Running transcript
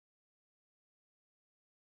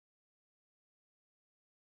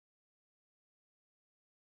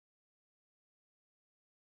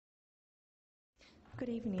Good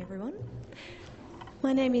evening, everyone.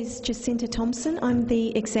 My name is Jacinta Thompson. I'm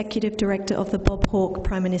the Executive Director of the Bob Hawke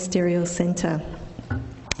Prime Ministerial Centre.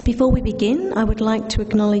 Before we begin, I would like to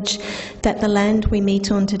acknowledge that the land we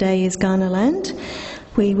meet on today is Kaurna land.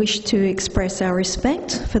 We wish to express our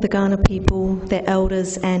respect for the Kaurna people, their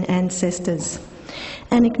elders and ancestors,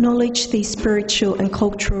 and acknowledge the spiritual and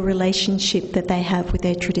cultural relationship that they have with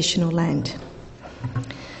their traditional land.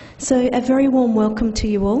 So a very warm welcome to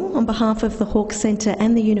you all on behalf of the Hawke Centre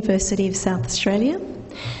and the University of South Australia.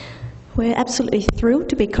 We're absolutely thrilled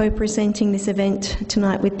to be co-presenting this event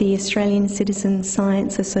tonight with the Australian Citizen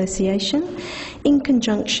Science Association in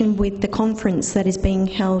conjunction with the conference that is being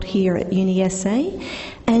held here at UniSA,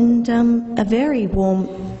 and a very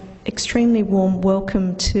warm, extremely warm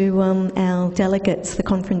welcome to our delegates, the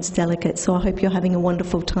conference delegates, so I hope you're having a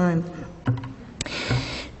wonderful time.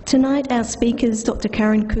 Tonight, our speakers, Dr.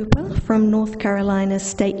 Karen Cooper from North Carolina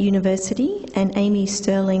State University and Amy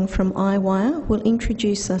Sterling from iWire, will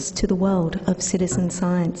introduce us to the world of citizen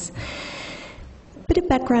science. A bit of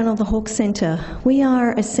background on the Hawke Centre. We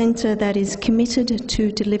are a centre that is committed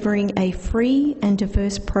to delivering a free and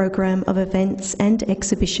diverse program of events and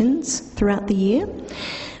exhibitions throughout the year,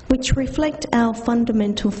 which reflect our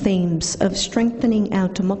fundamental themes of strengthening our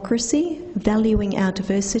democracy, valuing our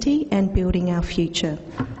diversity, and building our future.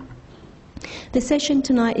 The session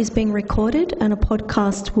tonight is being recorded and a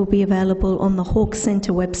podcast will be available on the Hawke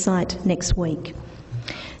Centre website next week.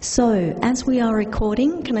 So, as we are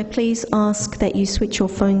recording, can I please ask that you switch your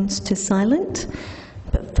phones to silent?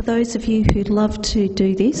 But for those of you who'd love to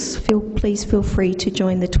do this, please feel free to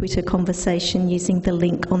join the Twitter conversation using the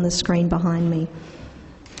link on the screen behind me.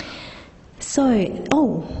 So,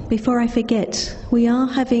 before I forget, we are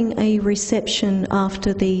having a reception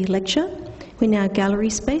after the lecture. We're in our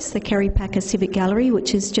gallery space, the Kerry Packer Civic Gallery,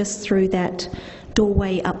 which is just through that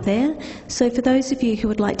doorway up there. So for those of you who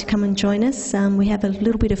would like to come and join us, we have a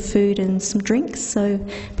little bit of food and some drinks, so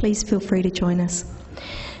please feel free to join us.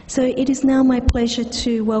 So it is now my pleasure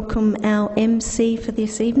to welcome our MC for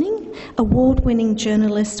this evening, award-winning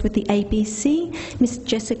journalist with the ABC, Miss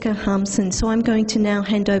Jessica Harmsen. So I'm going to now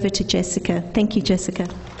hand over to Jessica. Thank you, Jessica.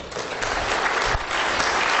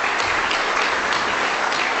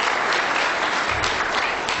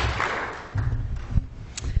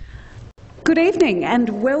 Good evening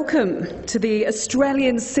and welcome to the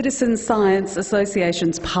Australian Citizen Science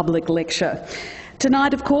Association's public lecture.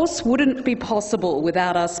 Tonight, of course, wouldn't be possible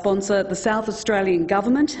without our sponsor, the South Australian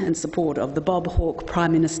Government, and support of the Bob Hawke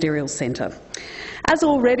Prime Ministerial Centre. As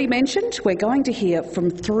already mentioned, we're going to hear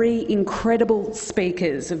from three incredible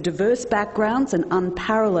speakers of diverse backgrounds and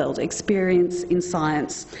unparalleled experience in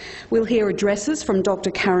science. We'll hear addresses from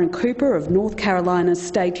Dr. Karen Cooper of North Carolina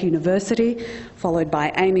State University, followed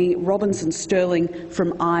by Amy Robinson-Sterling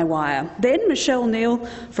from iWire. Then Michelle Neal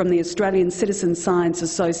from the Australian Citizen Science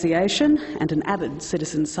Association, and an avid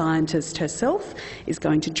citizen scientist herself, is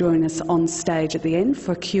going to join us on stage at the end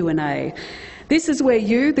for Q&A. This is where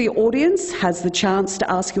you, the audience, has the chance to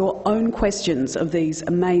ask your own questions of these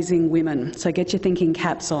amazing women, so get your thinking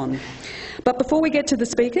caps on. But before we get to the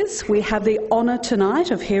speakers, we have the honour tonight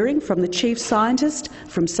of hearing from the Chief Scientist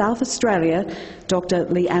from South Australia, Dr.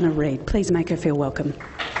 Leanna Reid. Please make her feel welcome.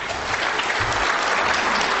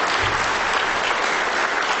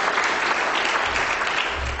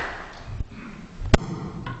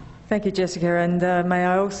 Thank you, Jessica, and may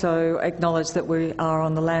I also acknowledge that we are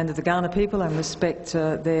on the land of the Kaurna people and respect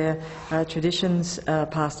their traditions,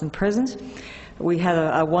 past and present. We had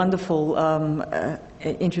a wonderful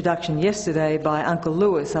introduction yesterday by Uncle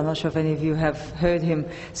Lewis. I'm not sure if any of you have heard him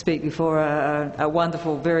speak before, a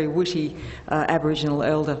wonderful, very witty Aboriginal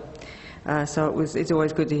elder. So it's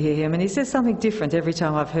always good to hear him, and he says something different every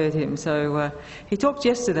time I've heard him. So he talked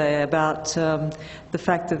yesterday about the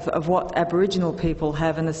fact of what Aboriginal people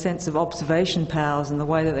have and the sense of observation powers and the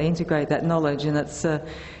way that they integrate that knowledge, and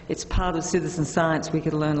it's part of citizen science we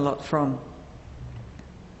could learn a lot from.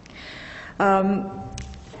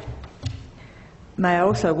 May I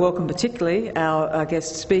also welcome particularly our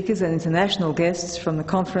guest speakers and international guests from the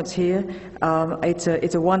conference here.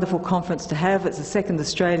 It's a wonderful conference to have. It's the second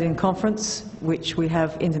Australian conference, which we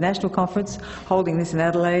have international conference, holding this in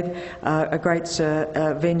Adelaide, a great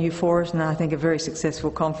venue for it, and I think a very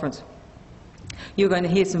successful conference. You're going to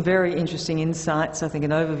hear some very interesting insights, I think,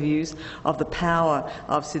 and overviews of the power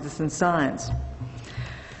of citizen science.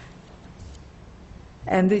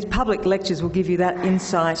 And these public lectures will give you that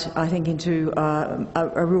insight, I think, into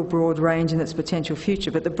a real broad range in its potential future.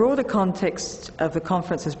 But the broader context of the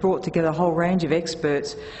conference has brought together a whole range of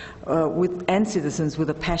experts and citizens with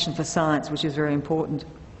a passion for science, which is very important.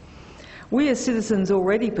 We as citizens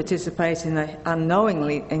already participate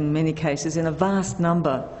unknowingly, in many cases, in a vast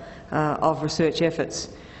number of research efforts.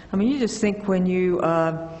 I mean, you just think when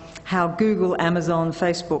how Google, Amazon,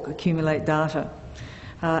 Facebook accumulate data.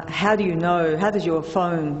 How does your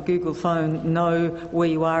phone, Google phone, know where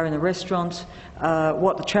you are in a restaurant,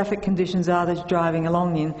 what the traffic conditions are that you're driving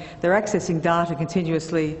along in? They're accessing data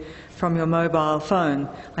continuously from your mobile phone.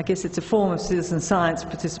 I guess it's a form of citizen science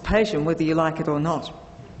participation, whether you like it or not.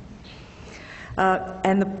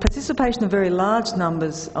 And the participation of very large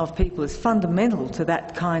numbers of people is fundamental to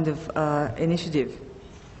that kind of initiative.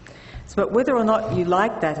 But whether or not you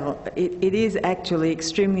like that, it is actually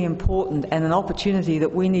extremely important and an opportunity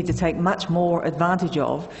that we need to take much more advantage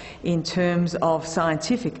of in terms of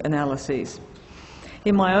scientific analyses.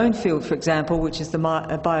 In my own field, for example, which is the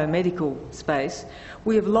biomedical space,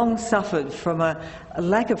 we have long suffered from a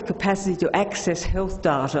lack of capacity to access health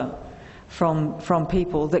data from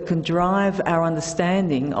people that can drive our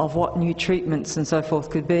understanding of what new treatments and so forth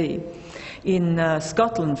could be. In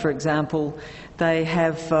Scotland, for example, they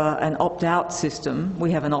have an opt-out system, we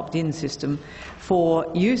have an opt-in system, for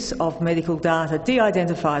use of medical data,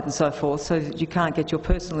 de-identified and so forth, so that you can't get your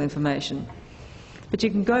personal information. But you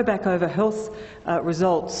can go back over health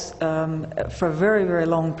results for a very, very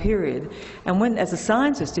long period. And when, as a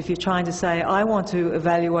scientist, if you're trying to say, I want to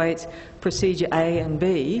evaluate procedure A and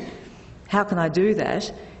B, how can I do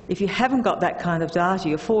that? If you haven't got that kind of data,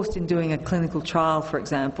 you're forced in doing a clinical trial, for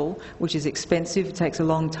example, which is expensive, it takes a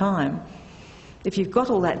long time. If you've got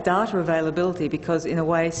all that data availability, because in a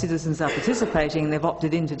way citizens are participating and they've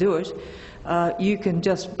opted in to do it, you can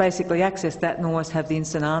just basically access that and almost have the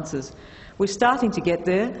instant answers. We're starting to get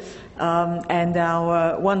there, and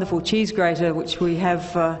our wonderful cheese grater, which we have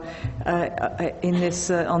in this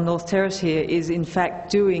on North Terrace here, is in fact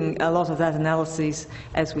doing a lot of that analysis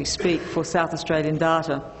as we speak for South Australian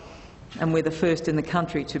data, and we're the first in the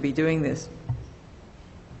country to be doing this.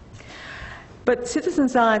 But citizen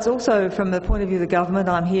science also, from the point of view of the government,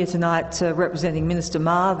 I'm here tonight representing Minister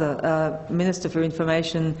Ma, the Minister for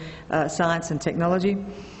Information, Science and Technology.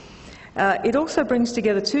 It also brings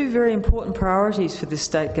together two very important priorities for this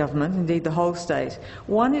state government, indeed the whole state.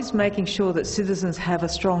 One is making sure that citizens have a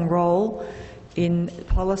strong role in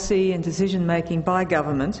policy and decision-making by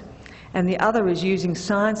government, and the other is using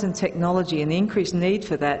science and technology and the increased need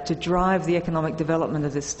for that to drive the economic development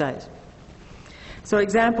of this state. So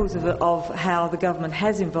examples of how the government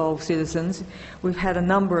has involved citizens, we've had a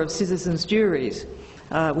number of citizens' juries.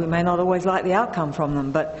 We may not always like the outcome from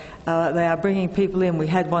them, but they are bringing people in. We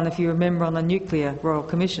had one, if you remember, on the Nuclear Royal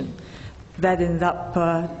Commission. That ended up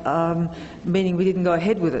meaning we didn't go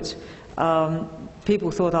ahead with it.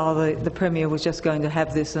 People thought, oh, the Premier was just going to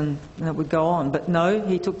have this and it would go on. But no,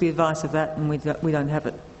 he took the advice of that and we don't have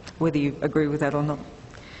it, whether you agree with that or not.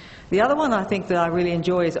 The other one I think that I really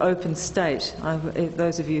enjoy is Open State.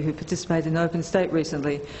 Those of you who participated in Open State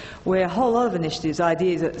recently, where a whole lot of initiatives,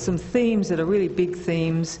 ideas, some themes that are really big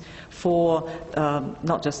themes for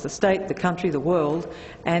not just the state, the country, the world,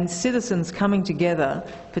 and citizens coming together,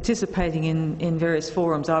 participating in various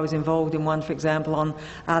forums. I was involved in one, for example, on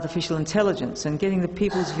artificial intelligence and getting the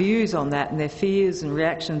people's views on that and their fears and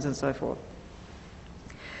reactions and so forth.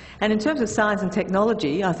 And in terms of science and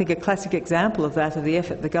technology, I think a classic example of that, of the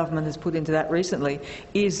effort the government has put into that recently,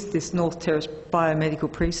 is this North Terrace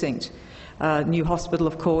Biomedical Precinct. New hospital,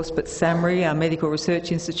 of course, but SAMRI, our Medical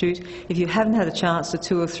Research Institute. If you haven't had a chance to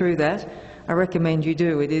tour through that, I recommend you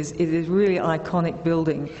do. It is really an iconic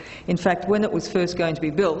building. In fact, when it was first going to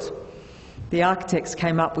be built, the architects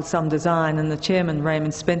came up with some design, and the chairman,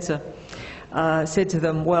 Raymond Spencer, said to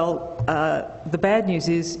them, well, the bad news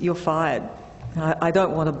is you're fired. I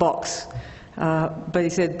don't want a box. But he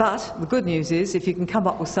said, but the good news is if you can come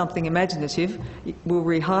up with something imaginative, we'll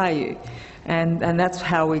rehire you. And that's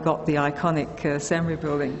how we got the iconic SAMRI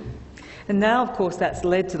building. And now, of course, that's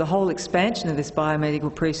led to the whole expansion of this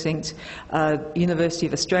biomedical precinct. University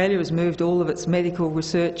of Australia has moved all of its medical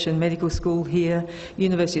research and medical school here.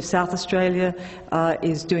 University of South Australia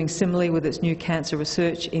is doing similarly with its new Cancer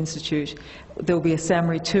Research Institute. There will be a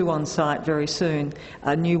SAMRI 2 on site very soon.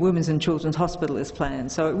 A new Women's and Children's Hospital is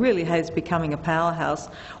planned. So it really has becoming a powerhouse,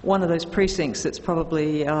 one of those precincts that's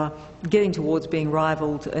probably getting towards being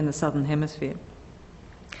rivalled in the Southern Hemisphere.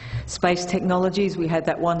 Space technologies, we had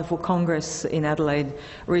that wonderful congress in Adelaide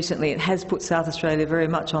recently. It has put South Australia very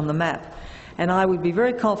much on the map. And I would be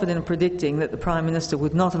very confident in predicting that the Prime Minister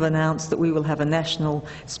would not have announced that we will have a national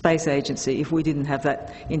space agency if we didn't have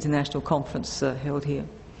that international conference held here.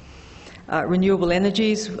 Renewable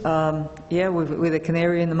energies, yeah, we're the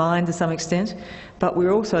canary in the mine to some extent, but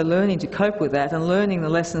we're also learning to cope with that and learning the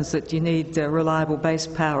lessons that you need reliable base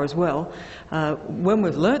power as well. When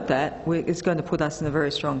we've learnt that, it's going to put us in a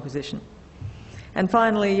very strong position. And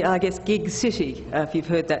finally, I guess gig city, if you've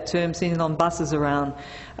heard that term, seen it on buses around,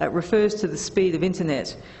 refers to the speed of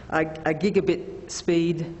internet, a gigabit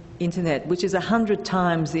speed internet, which is 100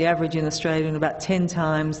 times the average in Australia and about 10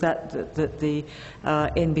 times that the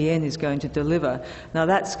NBN is going to deliver. Now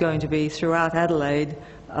that's going to be throughout Adelaide,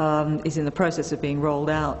 is in the process of being rolled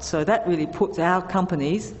out. So that really puts our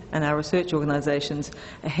companies and our research organisations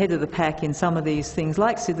ahead of the pack in some of these things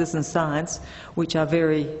like citizen science, which are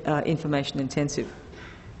very information intensive.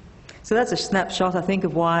 So that's a snapshot, I think,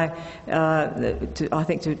 of why,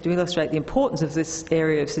 to illustrate the importance of this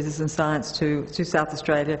area of citizen science to South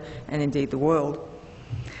Australia and indeed the world.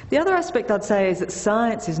 The other aspect I'd say is that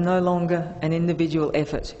science is no longer an individual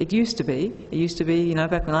effort. It used to be. It used to be, you know,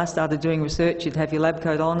 back when I started doing research, you'd have your lab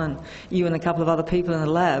coat on and you and a couple of other people in the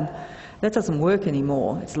lab. That doesn't work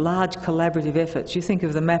anymore. It's large collaborative efforts. You think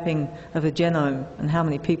of the mapping of the genome and how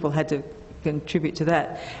many people had to contribute to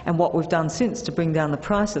that, and what we've done since to bring down the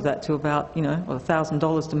price of that to about, you know,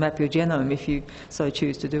 $1,000 to map your genome if you so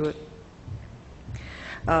choose to do it.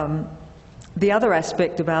 The other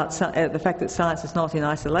aspect about the fact that science is not in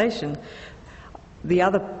isolation, the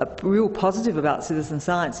other real positive about citizen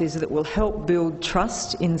science is that it will help build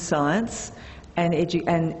trust in science and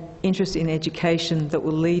interest in education that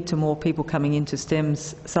will lead to more people coming into STEM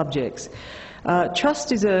subjects.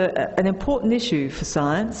 Trust is an important issue for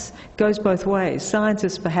science. It goes both ways.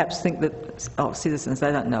 Scientists perhaps think that, oh, citizens,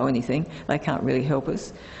 they don't know anything, they can't really help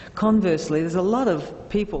us. Conversely, there's a lot of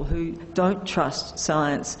people who don't trust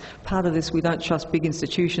science. Part of this, we don't trust big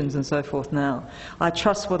institutions and so forth now. I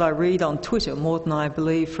trust what I read on Twitter more than I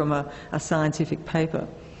believe from a scientific paper.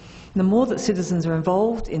 The more that citizens are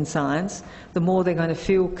involved in science, the more they're going to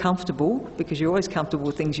feel comfortable, because you're always comfortable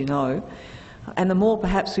with things you know, and the more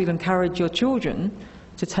perhaps we'll encourage your children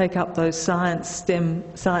to take up those science, STEM,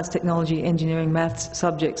 science, technology, engineering, maths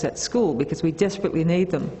subjects at school, because we desperately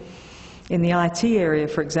need them. In the IT area,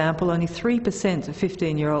 for example, only 3% of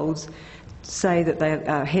 15-year-olds say that they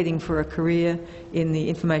are heading for a career in the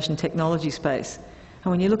information technology space.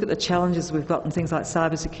 And when you look at the challenges we've got in things like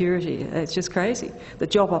cybersecurity, it's just crazy. The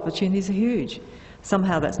job opportunities are huge.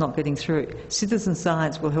 Somehow that's not getting through. Citizen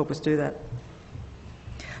science will help us do that.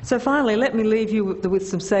 So finally, let me leave you with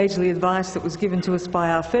some sagely advice that was given to us by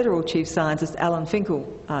our federal chief scientist, Alan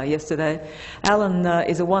Finkel, yesterday. Alan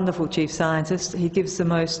is a wonderful chief scientist. He gives the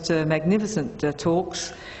most magnificent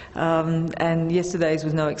talks, and yesterday's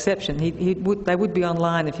was no exception. They would be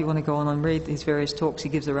online if you want to go on and read his various talks he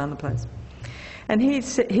gives around the place. And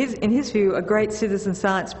in his view, a great citizen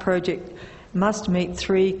science project must meet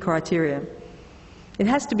 3 criteria. It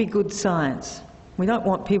has to be good science. We don't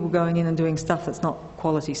want people going in and doing stuff that's not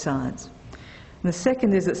quality science. And the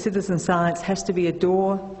second is that citizen science has to be a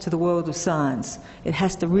door to the world of science. It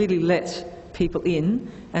has to really let people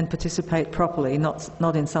in and participate properly,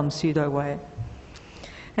 not in some pseudo way.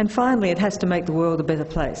 And finally, it has to make the world a better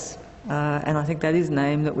place. And I think that is an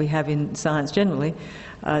aim that we have in science generally.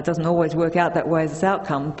 It doesn't always work out that way as its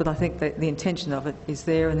outcome, but I think that the intention of it is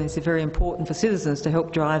there, and it's very important for citizens to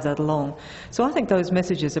help drive that along. So I think those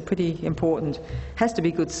messages are pretty important. Has to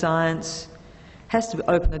be good science, has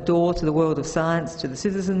to open a door to the world of science, to the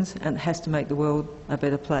citizens, and has to make the world a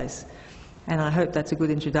better place. And I hope that's a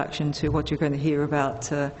good introduction to what you're going to hear about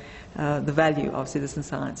the value of citizen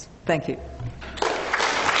science. Thank you.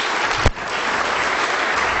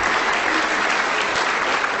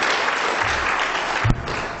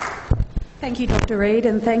 Thank you, Dr. Reid,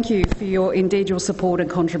 and thank you for your support and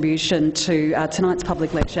contribution to tonight's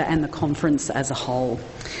public lecture and the conference as a whole.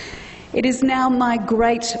 It is now my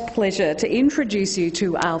great pleasure to introduce you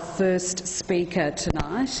to our first speaker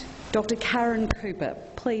tonight, Dr. Karen Cooper.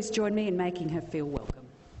 Please join me in making her feel welcome.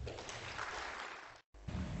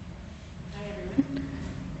 Hi, everyone.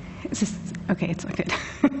 Okay, it's okay.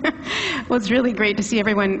 Well, it's really great to see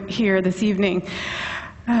everyone here this evening.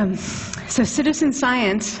 So citizen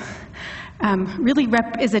science really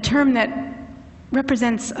is a term that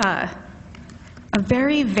represents a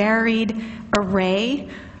very varied array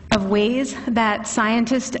of ways that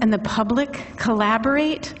scientists and the public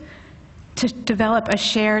collaborate to develop a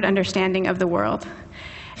shared understanding of the world.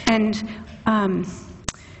 And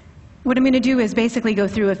what I'm going to do is basically go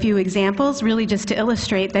through a few examples, really just to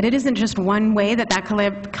illustrate that it isn't just one way that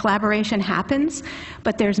collaboration happens,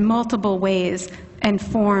 but there's multiple ways and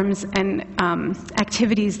forms and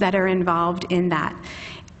activities that are involved in that.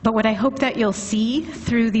 But what I hope that you'll see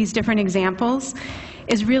through these different examples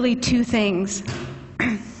is really two things.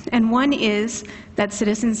 And one is that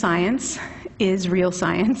citizen science is real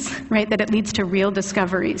science, right? That it leads to real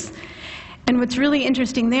discoveries. And what's really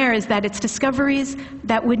interesting there is that it's discoveries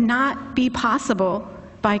that would not be possible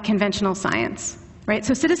by conventional science, right?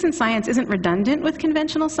 So citizen science isn't redundant with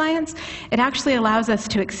conventional science. It actually allows us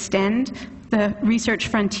to extend the research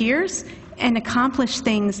frontiers and accomplish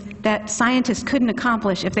things that scientists couldn't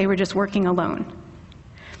accomplish if they were just working alone.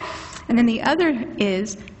 And then the other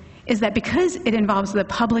is that because it involves the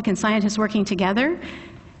public and scientists working together,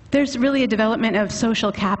 there's really a development of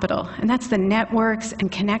social capital, and that's the networks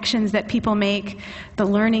and connections that people make, the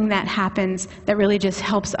learning that happens that really just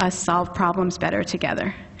helps us solve problems better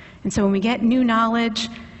together. And so when we get new knowledge,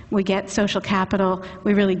 we get social capital,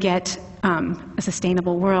 we really get a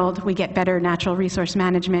sustainable world, we get better natural resource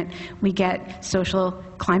management, we get social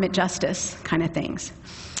climate justice kind of things.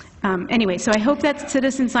 Anyway, so I hope that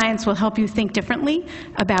citizen science will help you think differently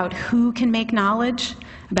about who can make knowledge,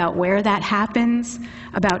 about where that happens,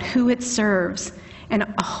 about who it serves, and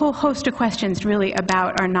a whole host of questions really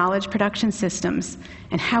about our knowledge production systems.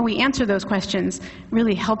 And how we answer those questions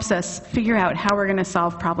really helps us figure out how we're going to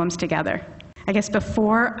solve problems together. I guess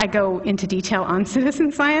before I go into detail on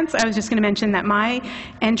citizen science, I was just going to mention that my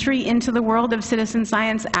entry into the world of citizen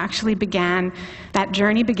science actually began, that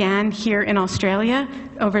journey began here in Australia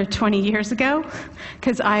over 20 years ago,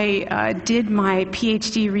 because I did my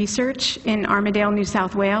PhD research in Armidale, New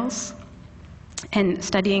South Wales, and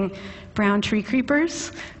studying brown tree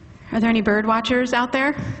creepers. Are there any bird watchers out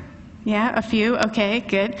there? Yeah, a few? Okay,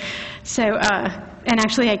 good. So, and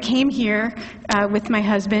actually I came here with my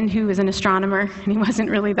husband, who is an astronomer, and he wasn't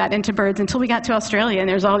really that into birds until we got to Australia, and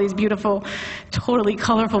there's all these beautiful, totally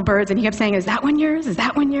colorful birds, and he kept saying, is that one yours? Is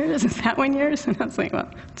that one yours? Is that one yours? And I was like, well,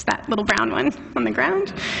 it's that little brown one on the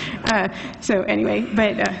ground. So anyway,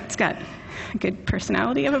 but it's got a good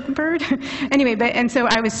personality of a bird. Anyway, and so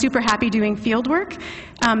I was super happy doing field work,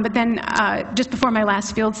 but then just before my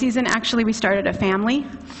last field season, actually we started a family.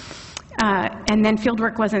 And then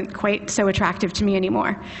fieldwork wasn't quite so attractive to me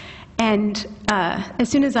anymore. And as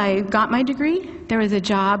soon as I got my degree, there was a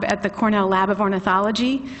job at the Cornell Lab of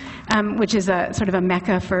Ornithology, which is a sort of a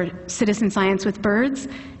mecca for citizen science with birds.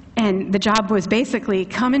 And the job was basically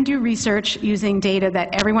come and do research using data that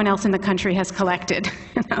everyone else in the country has collected.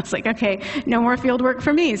 And I was like, okay, no more field work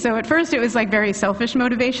for me. So at first it was like very selfish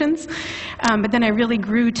motivations, but then I really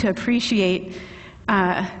grew to appreciate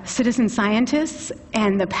citizen scientists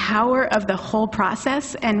and the power of the whole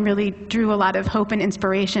process, and really drew a lot of hope and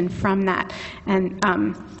inspiration from that. And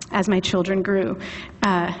as my children grew,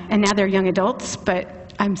 and now they're young adults,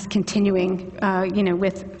 but I'm continuing,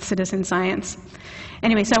 with citizen science.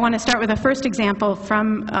 Anyway, so I want to start with a first example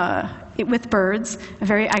from with birds, a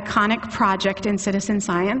very iconic project in citizen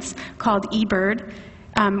science called eBird,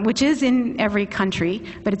 which is in every country,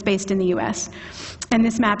 but it's based in the US. And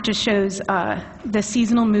this map just shows the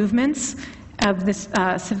seasonal movements of this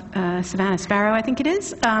Savannah sparrow, I think it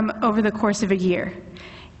is, over the course of a year.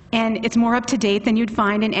 And it's more up to date than you'd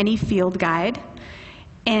find in any field guide.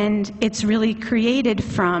 And it's really created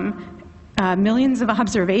from millions of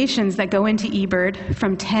observations that go into eBird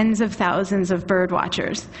from tens of thousands of bird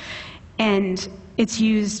watchers. And it's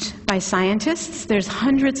used by scientists. There's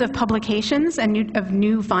hundreds of publications and of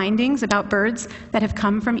new findings about birds that have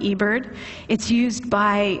come from eBird. It's used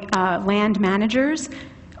by land managers,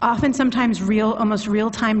 often sometimes almost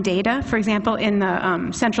real-time data. For example, in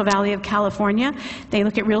the Central Valley of California, they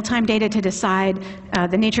look at real-time data to decide,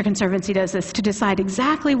 the Nature Conservancy does this, to decide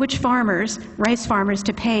exactly which farmers, rice farmers,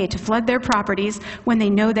 to pay to flood their properties when they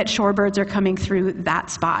know that shorebirds are coming through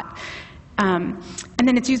that spot. And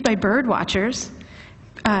then it's used by bird watchers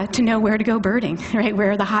to know where to go birding, right?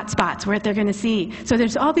 Where are the hot spots, where they're going to see. So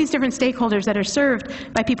there's all these different stakeholders that are served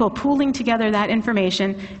by people pooling together that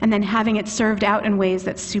information and then having it served out in ways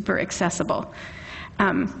that's super accessible.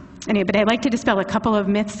 Anyway, but I'd like to dispel a couple of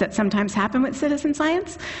myths that sometimes happen with citizen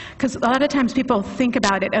science, because a lot of times people think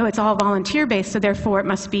about it, oh, it's all volunteer-based, so therefore it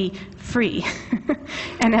must be free.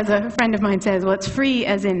 And as a friend of mine says, well, it's free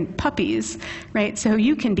as in puppies, right? So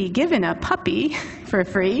you can be given a puppy for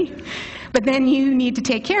free, but then you need to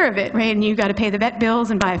take care of it, right? And you've got to pay the vet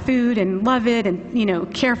bills and buy food and love it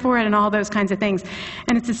and, care for it and all those kinds of things.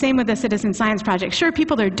 And it's the same with the citizen science project. Sure,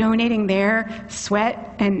 people are donating their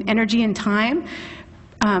sweat and energy and time,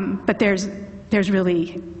 but there's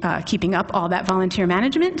really keeping up all that volunteer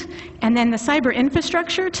management. And then the cyber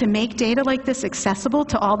infrastructure to make data like this accessible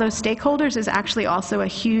to all those stakeholders is actually also a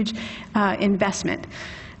huge investment.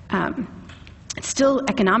 It's still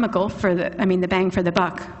economical for the bang for the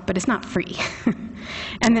buck, but it's not free.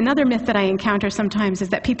 And another myth that I encounter sometimes is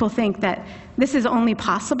that people think that this is only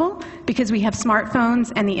possible because we have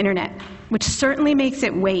smartphones and the internet, which certainly makes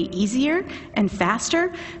it way easier and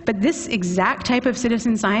faster, but this exact type of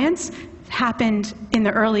citizen science happened in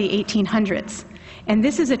the early 1800s. And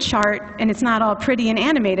this is a chart, and it's not all pretty and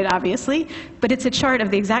animated, obviously, but it's a chart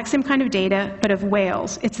of the exact same kind of data, but of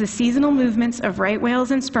whales. It's the seasonal movements of right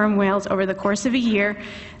whales and sperm whales over the course of a year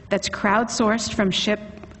that's crowdsourced from ship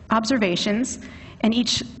observations, and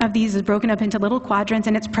each of these is broken up into little quadrants,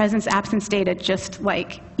 and it's presence-absence data, just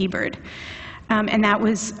like eBird. And that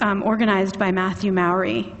was organized by Matthew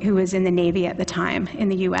Mowry, who was in the Navy at the time in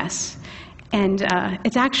the US. And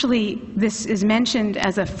it's actually, this is mentioned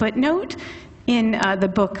as a footnote in the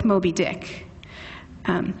book Moby Dick.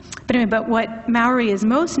 But what Mowry is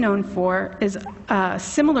most known for is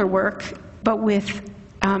similar work, but with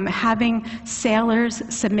having sailors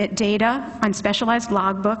submit data on specialized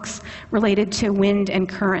logbooks related to wind and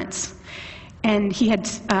currents. And he had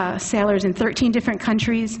sailors in 13 different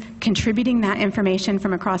countries contributing that information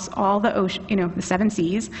from across all the ocean, the 7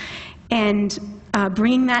 seas, and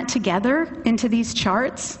bringing that together into these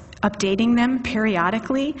charts, updating them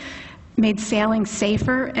periodically, made sailing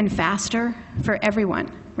safer and faster for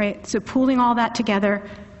everyone, right? So pooling all that together,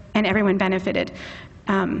 and everyone benefited.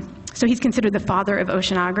 So he's considered the father of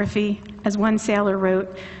oceanography. As one sailor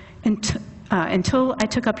wrote, until I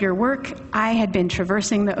took up your work, I had been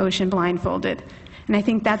traversing the ocean blindfolded. And I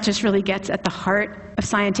think that just really gets at the heart of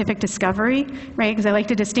scientific discovery, right? Because I like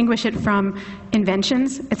to distinguish it from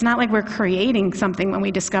inventions. It's not like we're creating something when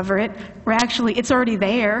we discover it. We're actually, it's already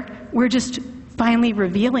there. We're just finally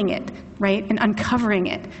revealing it, right? And uncovering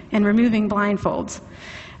it and removing blindfolds.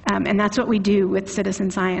 And that's what we do with citizen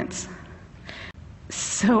science.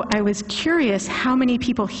 So I was curious how many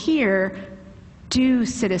people here do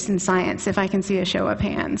citizen science, if I can see a show of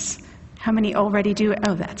hands. How many already do it?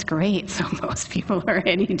 Oh, that's great. So most people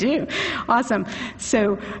already do. Awesome.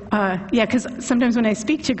 So, yeah, because sometimes when I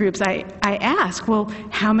speak to groups, I ask, well,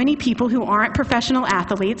 how many people who aren't professional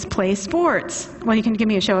athletes play sports? Well, you can give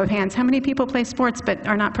me a show of hands. How many people play sports but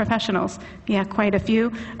are not professionals? Yeah, quite a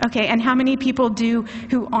few. Okay, and how many people do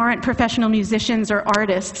who aren't professional musicians or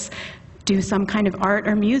artists do some kind of art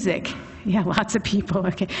or music? Yeah, lots of people.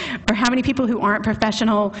 Okay. Or how many people who aren't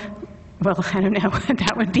professional, well, I don't know what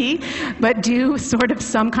that would be, but do sort of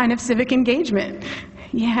some kind of civic engagement?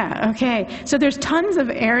 Yeah, okay. So there's tons of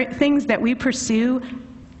things that we pursue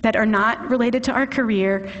that are not related to our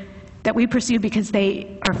career, that we pursue because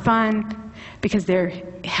they are fun, because they're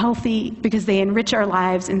healthy, because they enrich our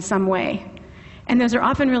lives in some way. And those are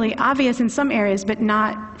often really obvious in some areas, but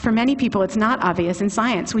not, for many people, it's not obvious in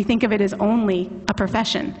science. We think of it as only a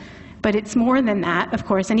profession. But it's more than that, of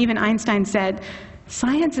course. And even Einstein said,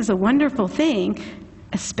 science is a wonderful thing,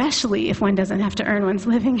 especially if one doesn't have to earn one's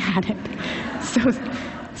living at it. So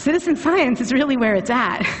citizen science is really where it's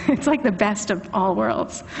at. It's like the best of all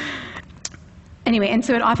worlds. Anyway, and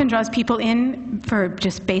so it often draws people in for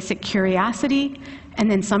just basic curiosity, and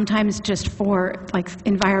then sometimes just for like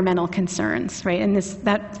environmental concerns, right? And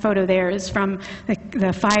that photo there is from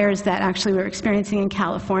the fires that actually we were experiencing in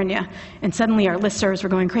California, and suddenly our listservs were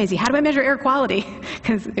going crazy. How do I measure air quality?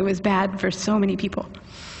 Because it was bad for so many people.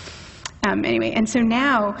 Anyway, and so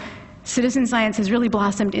now citizen science has really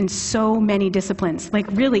blossomed in so many disciplines. Like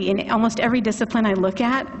really, in almost every discipline I look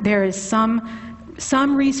at, there is some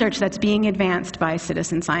research that's being advanced by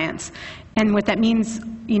citizen science. And what that means,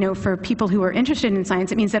 for people who are interested in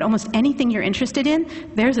science, it means that almost anything you're interested in,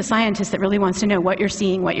 there's a scientist that really wants to know what you're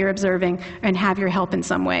seeing, what you're observing, and have your help in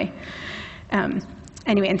some way.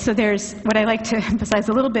 Anyway, and so what I like to emphasize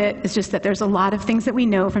a little bit is just that there's a lot of things that we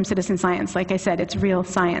know from citizen science. Like I said, it's real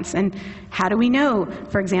science. And how do we know,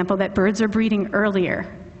 for example, that birds are breeding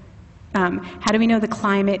earlier? How do we know the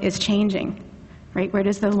climate is changing? Right? Where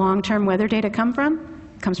does the long-term weather data come from?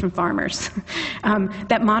 It comes from farmers.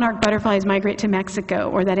 That monarch butterflies migrate to Mexico,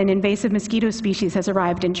 or that an invasive mosquito species has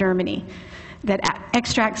arrived in Germany. That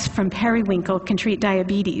extracts from periwinkle can treat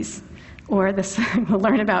diabetes, or we'll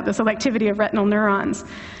learn about the selectivity of retinal neurons.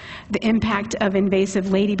 The impact of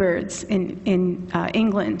invasive ladybirds in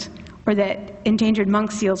England, or that endangered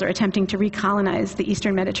monk seals are attempting to recolonize the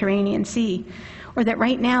eastern Mediterranean Sea. Or that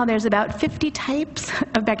right now there's about 50 types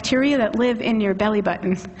of bacteria that live in your belly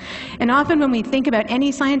button. And often when we think about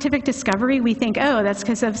any scientific discovery, we think, oh, that's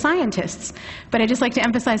because of scientists. But I just like to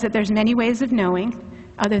emphasize that there's many ways of knowing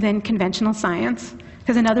other than conventional science.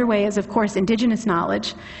 Because another way is, of course, indigenous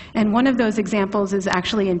knowledge. And one of those examples is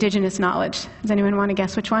actually indigenous knowledge. Does anyone want to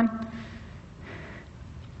guess which one?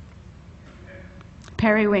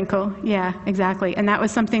 Periwinkle, yeah, exactly. And that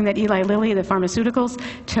was something that Eli Lilly, the pharmaceuticals,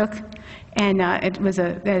 took And it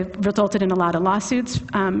resulted in a lot of lawsuits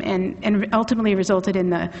and ultimately resulted in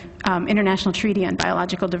the International Treaty on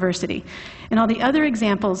Biological Diversity. And all the other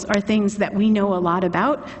examples are things that we know a lot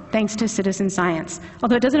about thanks to citizen science,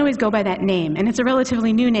 although it doesn't always go by that name. And it's a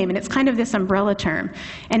relatively new name, and it's kind of this umbrella term.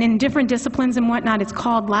 And in different disciplines and whatnot, it's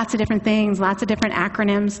called lots of different things, lots of different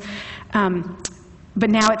acronyms. But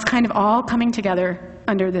now it's kind of all coming together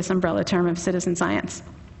under this umbrella term of citizen science.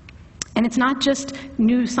 And it's not just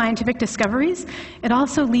new scientific discoveries, it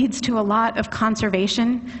also leads to a lot of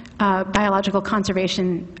conservation, biological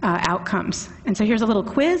conservation outcomes. And so here's a little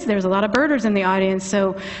quiz. There's a lot of birders in the audience,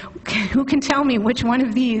 so who can tell me which one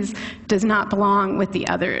of these does not belong with the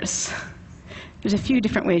others? There's a few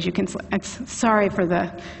different ways you can select. Sorry for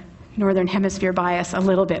the Northern Hemisphere bias a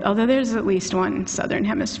little bit, although there's at least one Southern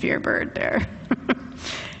Hemisphere bird there.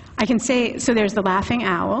 I can say, so there's the laughing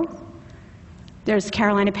owl, there's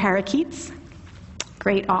Carolina parakeets,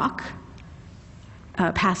 great auk,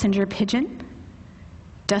 passenger pigeon,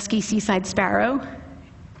 dusky seaside sparrow,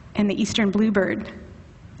 and the eastern bluebird.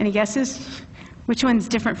 Any guesses? Which one's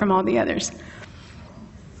different from all the others?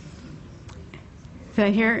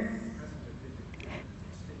 So here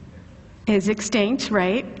is extinct,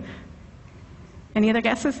 right? Any other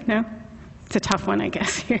guesses? No? It's a tough one, I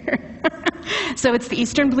guess, here. So it's the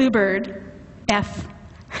eastern bluebird, F.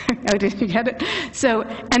 Oh, did you get it? So,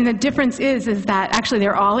 and the difference is that actually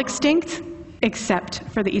they're all extinct except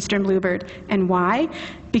for the eastern bluebird. And why?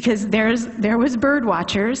 Because there was bird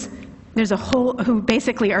watchers. There's a whole, who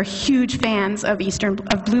basically are huge fans of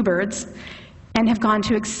bluebirds and have gone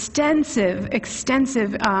to extensive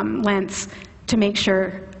lengths to make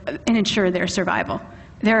sure and ensure their survival.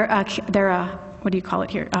 They're a what do you call it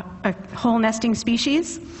here? A hole nesting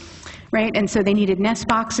species, right? And so they needed nest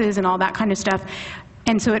boxes and all that kind of stuff.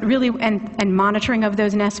 And so it really, and monitoring of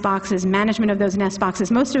those nest boxes, management of those nest boxes,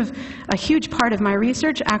 a huge part of my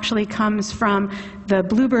research actually comes from the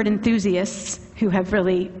bluebird enthusiasts who have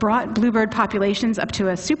really brought bluebird populations up to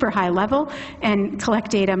a super high level and collect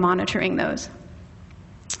data monitoring those.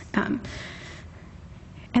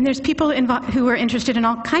 And there's people who are interested in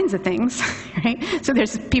all kinds of things, right? So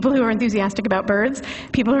there's people who are enthusiastic about birds,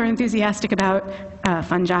 people who are enthusiastic about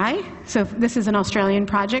fungi. So this is an Australian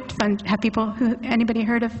project. Anybody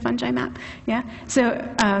heard of Fungi Map? Yeah? So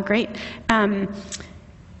great. You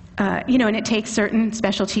know, and it takes certain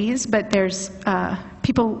specialties, but there's,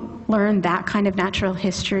 people learn that kind of natural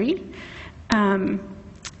history.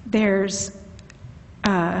 There's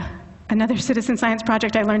another citizen science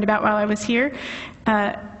project I learned about while I was here,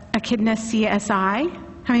 Echidna CSI.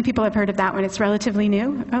 How many people have heard of that one? It's relatively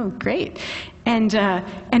new. Oh, great. And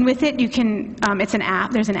with it, you can, it's an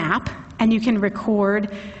app, there's an app, and you can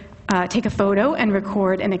record, take a photo and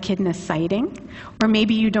record an echidna sighting. Or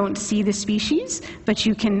maybe you don't see the species, but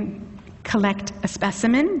you can collect a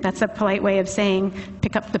specimen. That's a polite way of saying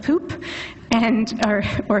pick up the poop, and,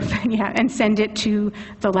 and send it to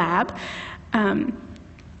the lab.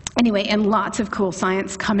 Anyway, and lots of cool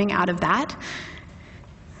science coming out of that.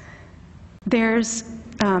 There's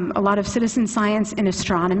a lot of citizen science in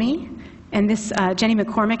astronomy, and this Jenny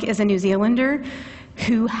McCormick is a New Zealander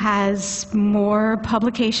who has more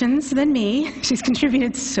publications than me. She's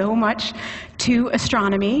contributed so much to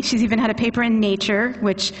astronomy. She's even had a paper in Nature,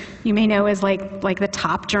 which you may know is like the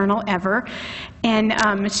top journal ever. And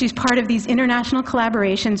she's part of these international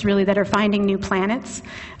collaborations, really, that are finding new planets.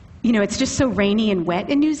 You know, it's just so rainy and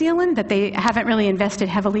wet in New Zealand that they haven't really invested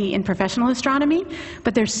heavily in professional astronomy,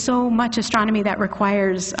 but there's so much astronomy that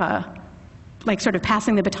requires like sort of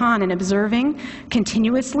passing the baton and observing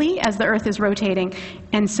continuously as the Earth is rotating.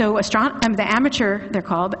 And so the amateur, they're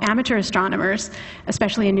called, amateur astronomers,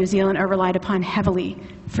 especially in New Zealand, are relied upon heavily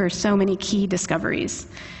for so many key discoveries.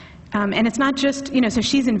 And it's not just, you know, so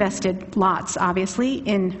she's invested lots, obviously,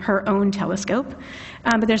 in her own telescope,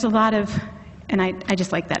 but there's a lot of, and I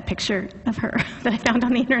just like that picture of her that I found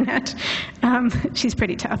on the internet. She's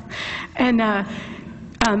pretty tough. And,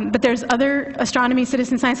 but there's other astronomy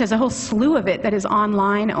citizen science. There's a whole slew of it that is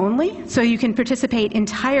online only. So you can participate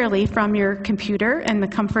entirely from your computer and the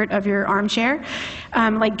comfort of your armchair,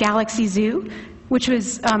 like Galaxy Zoo, which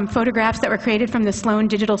was photographs that were created from the Sloan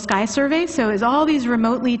Digital Sky Survey. So it was all these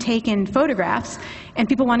remotely taken photographs, and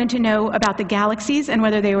people wanted to know about the galaxies and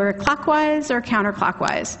whether they were clockwise or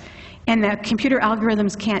counterclockwise. And the computer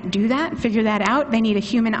algorithms can't do that, figure that out. They need a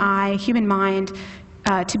human eye, human mind,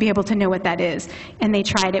 to be able to know what that is. And they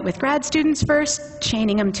tried it with grad students first,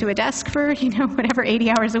 chaining them to a desk for, whatever, 80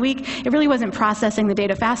 hours a week. It really wasn't processing the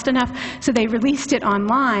data fast enough, so they released it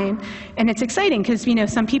online. And it's exciting because,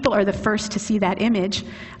 some people are the first to see that image.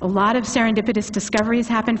 A lot of serendipitous discoveries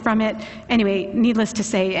happen from it. Anyway, needless to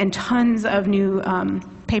say, and tons of new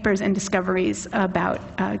papers and discoveries about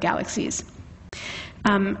galaxies.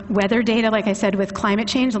 Weather data, like I said, with climate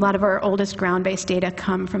change, a lot of our oldest ground-based data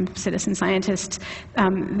come from citizen scientists.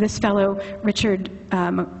 This fellow, Richard,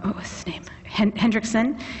 what was his name?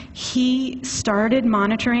 Hendrickson, he started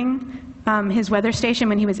monitoring his weather station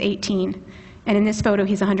when he was 18. And in this photo,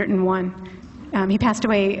 he's 101. He passed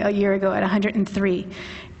away a year ago at 103.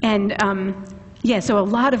 And so a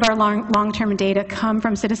lot of our long-term data come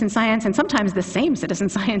from citizen science, and sometimes the same citizen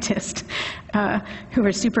scientists who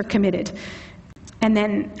are super committed. And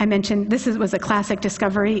then I mentioned this was a classic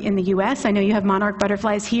discovery in the US. I know you have monarch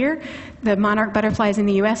butterflies here. The monarch butterflies in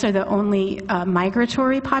the US are the only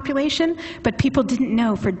migratory population, but people didn't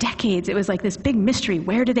know for decades. It was like this big mystery.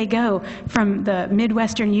 Where do they go from the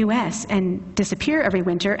Midwestern US and disappear every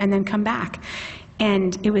winter and then come back?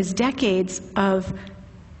 And it was decades of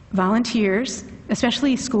volunteers,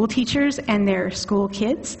 especially school teachers and their school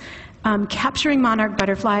kids, capturing monarch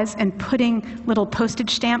butterflies and putting little postage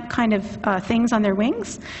stamp kind of things on their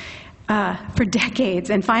wings for decades.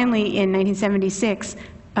 And finally, in 1976,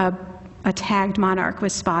 a tagged monarch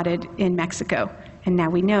was spotted in Mexico. And now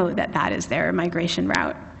we know that that is their migration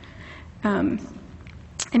route.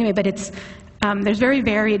 Anyway, but there's very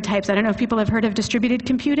varied types. I don't know if people have heard of distributed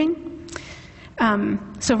computing.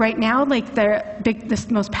 So right now, the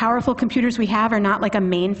most powerful computers we have are not like a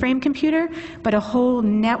mainframe computer, but a whole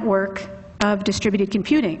network of distributed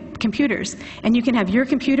computers. And you can have your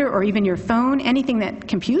computer or even your phone, anything that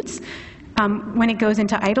computes, when it goes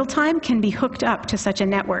into idle time, can be hooked up to such a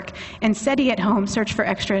network. And SETI at Home, Search for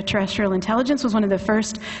Extraterrestrial Intelligence, was one of the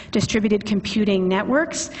first distributed computing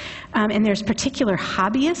networks. And there's particular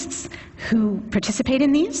hobbyists who participate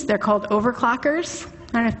in these. They're called overclockers.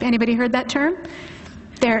 I don't know if anybody heard that term.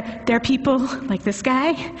 They're people like this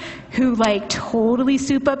guy who totally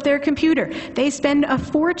soup up their computer. They spend a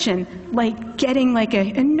fortune getting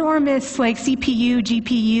an enormous CPU,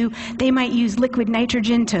 GPU. They might use liquid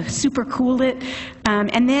nitrogen to super cool it,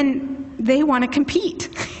 and then they want to compete.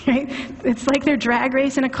 Right? It's like their drag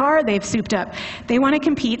race in a car they've souped up. They want to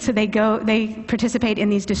compete, so they participate in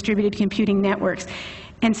these distributed computing networks.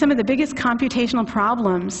 And some of the biggest computational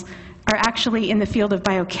problems are actually in the field of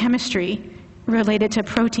biochemistry related to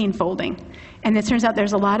protein folding. And it turns out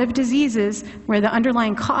there's a lot of diseases where the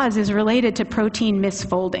underlying cause is related to protein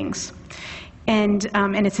misfoldings. And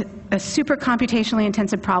it's a super computationally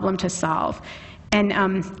intensive problem to solve. And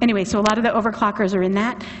anyway, so a lot of the overclockers are in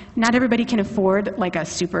that. Not everybody can afford a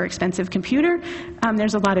super expensive computer.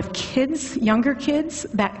 There's a lot of kids, younger kids,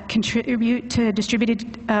 that contribute to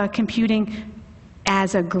distributed computing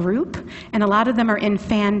as a group, and a lot of them are in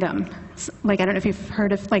fandom. I don't know if you've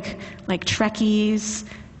heard of like Trekkies,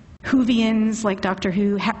 Whovians, like Doctor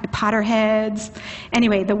Who, Potterheads.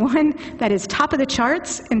 Anyway, the one that is top of the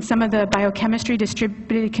charts in some of the biochemistry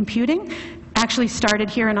distributed computing actually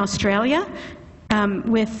started here in Australia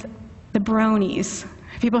with the Bronies.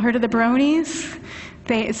 Have people heard of the Bronies?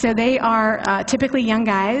 They are typically young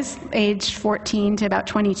guys, aged 14 to about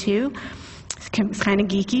 22. It's kind of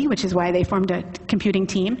geeky, which is why they formed a computing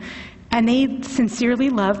team. And they sincerely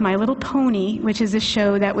love My Little Pony, which is a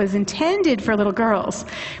show that was intended for little girls.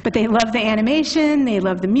 But they love the animation, they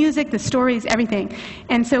love the music, the stories, everything.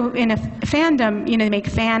 And so in a fandom, they make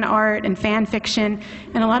fan art and fan fiction,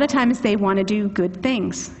 and a lot of times they want to do good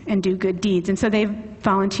things and do good deeds. And so they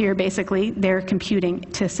volunteer, basically, their computing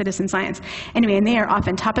to citizen science. Anyway, and they are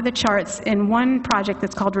often top of the charts in one project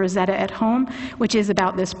that's called Rosetta at Home, which is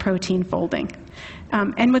about this protein folding.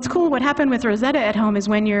 And what's cool, what happened with Rosetta at Home is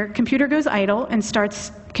when your computer goes idle and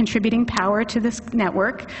starts contributing power to this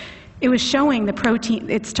network, it was showing the protein,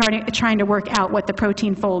 it's trying to work out what the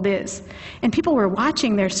protein fold is. And people were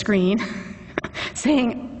watching their screen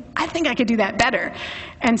saying, I think I could do that better.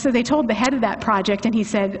 And so they told the head of that project, and he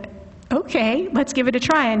said, okay, let's give it a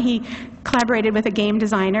try. And he collaborated with a game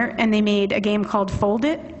designer, and they made a game called Fold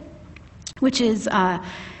It, which is,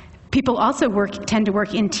 people also tend to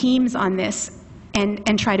work in teams on this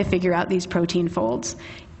and try to figure out these protein folds.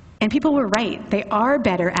 And people were right. They are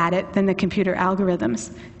better at it than the computer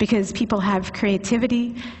algorithms because people have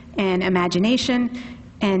creativity and imagination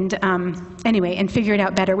and and figure it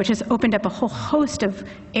out better, which has opened up a whole host of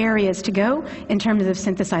areas to go in terms of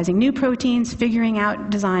synthesizing new proteins, figuring out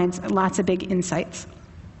designs, lots of big insights.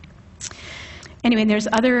 Anyway, there's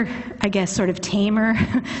other, I guess, sort of tamer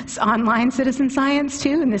online citizen science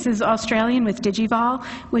too, and this is Australian with Digivol,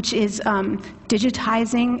 which is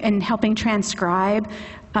digitizing and helping transcribe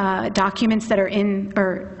documents that are in,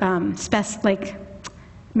 or like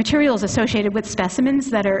materials associated with specimens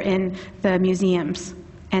that are in the museums.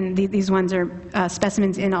 And these ones are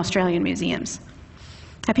specimens in Australian museums.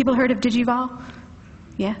 Have people heard of Digivol?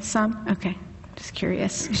 Yeah, some? Okay, just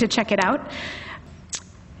curious. You should check it out.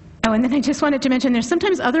 Oh, and then I just wanted to mention there's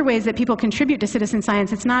sometimes other ways that people contribute to citizen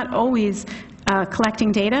science. It's not always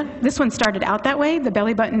collecting data. This one started out that way. The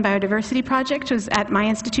Belly Button Biodiversity Project was at my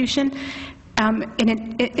institution.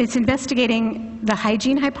 And it's investigating the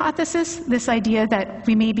hygiene hypothesis, this idea that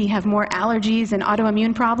we maybe have more allergies and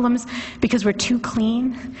autoimmune problems because we're too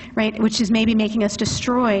clean, right? Which is maybe making us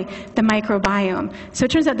destroy the microbiome. So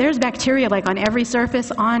it turns out there's bacteria like on every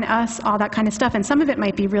surface, on us, all that kind of stuff, and some of it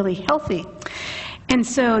might be really healthy. And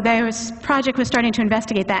so this project was starting to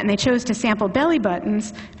investigate that, and they chose to sample belly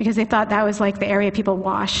buttons because they thought that was like the area people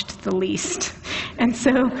washed the least. And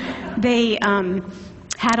so they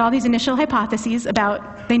had all these initial hypotheses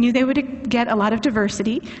about, they knew they would get a lot of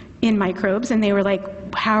diversity in microbes, and they were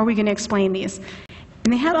like, how are we going to explain these?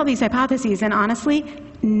 And they had all these hypotheses, and honestly,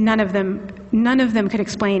 none of them could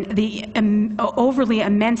explain the overly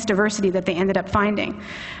immense diversity that they ended up finding.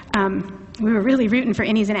 We were really rooting for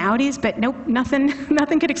innies and outies, but nope,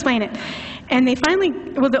 nothing could explain it. And they finally,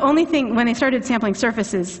 well, the only thing, when they started sampling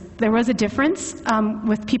surfaces, there was a difference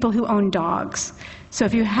with people who own dogs. So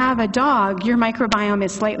if you have a dog, your microbiome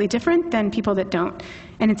is slightly different than people that don't.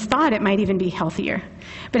 And it's thought it might even be healthier.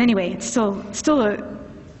 But anyway, it's still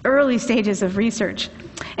early stages of research.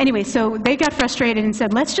 Anyway, so they got frustrated and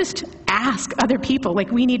said, let's just ask other people. Like,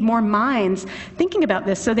 we need more minds thinking about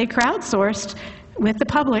this. So they crowdsourced with the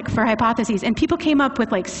public for hypotheses. And people came up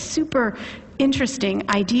with like super interesting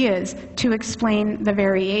ideas to explain the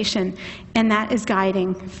variation. And that is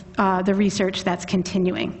guiding the research that's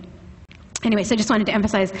continuing. Anyway, so I just wanted to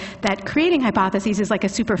emphasize that creating hypotheses is like a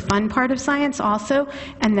super fun part of science also,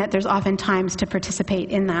 and that there's often times to participate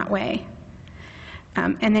in that way.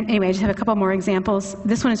 And then anyway, I just have a couple more examples.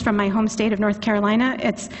 This one is from my home state of North Carolina.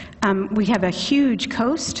 We have a huge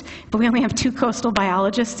coast, but we only have 2 coastal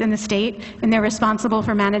biologists in the state, and they're responsible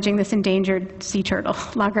for managing this endangered sea turtle,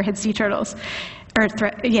 loggerhead sea turtles.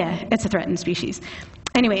 It's a threatened species.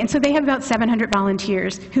 Anyway, and so they have about 700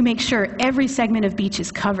 volunteers who make sure every segment of beach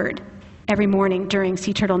is covered every morning during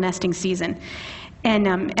sea turtle nesting season. And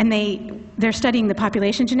they're studying the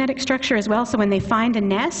population genetic structure as well, so when they find a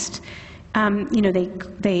nest,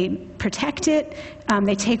 they protect it.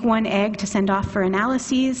 They take one egg to send off for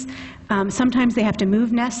analyses. Sometimes they have to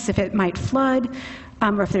move nests if it might flood,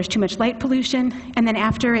 or if there's too much light pollution. And then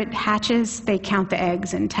after it hatches, they count the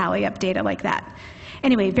eggs and tally up data like that.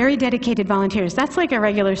 Anyway, very dedicated volunteers. That's like a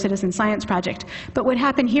regular citizen science project. But what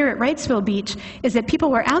happened here at Wrightsville Beach is that people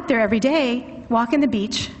were out there every day, walking the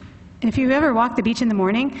beach. And if you ever walk the beach in the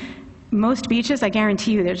morning, most beaches, I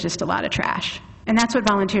guarantee you, there's just a lot of trash. And that's what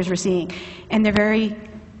volunteers were seeing. And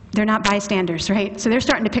they're not bystanders, right? So they're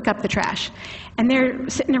starting to pick up the trash. And they're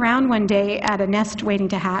sitting around one day at a nest waiting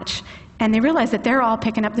to hatch, and they realize that they're all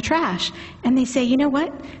picking up the trash. And they say, you know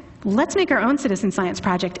what? Let's make our own citizen science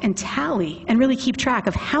project and tally and really keep track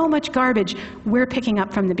of how much garbage we're picking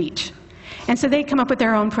up from the beach. And so they come up with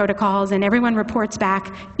their own protocols, and everyone reports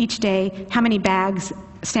back each day how many bags,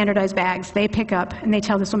 standardized bags, they pick up, and they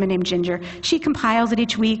tell this woman named Ginger. She compiles it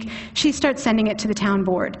each week. She starts sending it to the town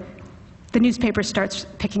board. The newspaper starts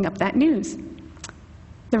picking up that news.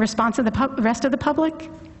 The response of the rest of the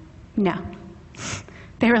public? No.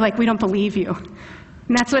 They were like, we don't believe you.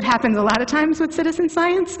 And that's what happens a lot of times with citizen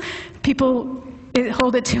science. People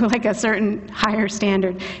hold it to like a certain higher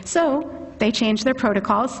standard. So they change their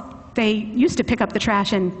protocols. They used to pick up the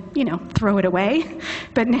trash and, throw it away.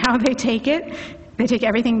 But now they take it. They take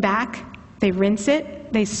everything back. They rinse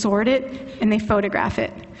it. They sort it. And they photograph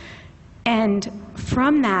it. And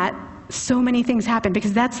from that, so many things happen,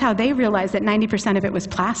 because that's how they realized that 90% of it was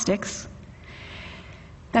plastics.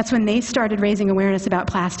 That's when they started raising awareness about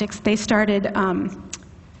plastics. They started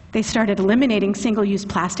eliminating single-use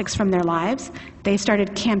plastics from their lives. They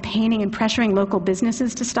started campaigning and pressuring local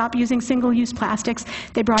businesses to stop using single-use plastics.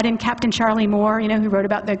 They brought in Captain Charlie Moore, who wrote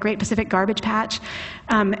about the Great Pacific Garbage Patch,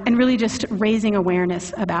 and really just raising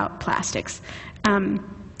awareness about plastics.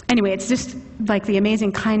 Anyway, it's just like the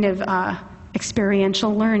amazing kind of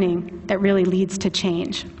experiential learning that really leads to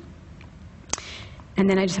change. And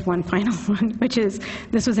then I just have one final one, which is,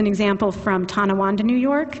 this was an example from Tonawanda, New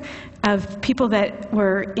York, of people that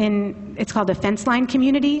were in, it's called a fence line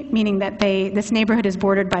community, meaning that this neighborhood is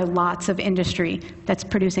bordered by lots of industry that's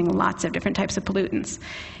producing lots of different types of pollutants.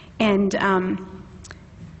 And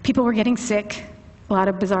people were getting sick, a lot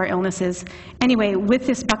of bizarre illnesses. Anyway, with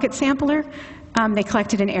this bucket sampler, they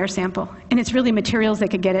collected an air sample. And it's really materials they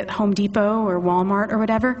could get at Home Depot or Walmart or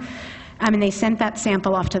whatever. And they sent that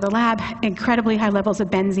sample off to the lab, incredibly high levels of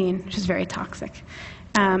benzene, which is very toxic.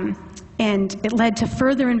 And it led to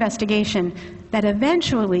further investigation that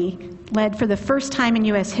eventually led, for the first time in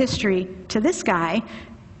US history, to this guy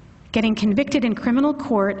getting convicted in criminal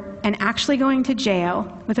court and actually going to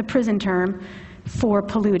jail with a prison term for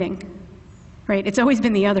polluting. Right? It's always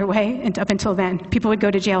been the other way, and up until then. People would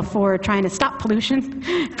go to jail for trying to stop pollution,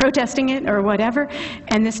 protesting it, or whatever.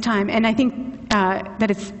 And this time, and I think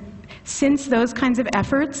that it's, since those kinds of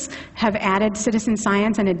efforts have added citizen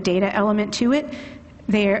science and a data element to it,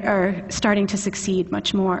 they are starting to succeed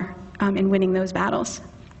much more in winning those battles.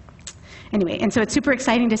 Anyway, and so it's super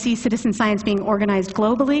exciting to see citizen science being organized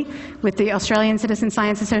globally with the Australian Citizen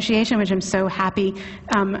Science Association, which I'm so happy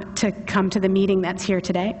to come to the meeting that's here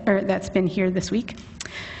today, or that's been here this week.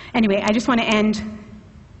 Anyway, I just want to end,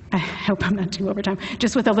 I hope I'm not too over time,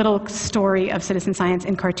 just with a little story of citizen science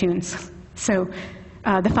in cartoons. So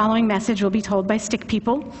the following message will be told by stick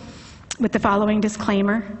people with the following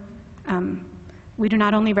disclaimer. We do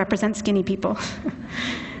not only represent skinny people,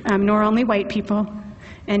 nor only white people,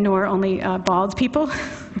 and nor only bald people.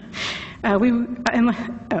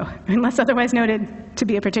 Unless otherwise noted to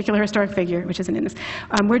be a particular historic figure, which isn't in this.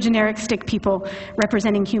 We're generic stick people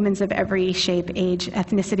representing humans of every shape, age,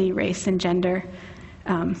 ethnicity, race, and gender.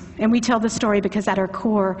 And we tell the story because at our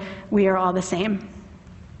core, we are all the same.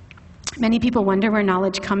 Many people wonder where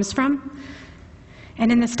knowledge comes from.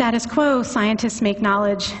 And in the status quo, scientists make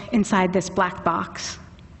knowledge inside this black box.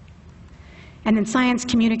 And then science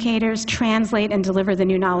communicators translate and deliver the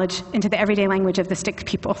new knowledge into the everyday language of the stick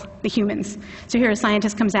people, the humans. So here a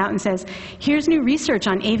scientist comes out and says, here's new research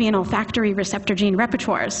on avian olfactory receptor gene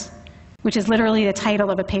repertoires, which is literally the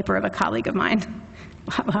title of a paper of a colleague of mine.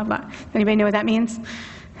 Blah, blah, blah. Anybody know what that means?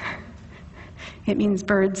 It means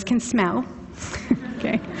birds can smell.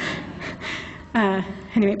 Okay.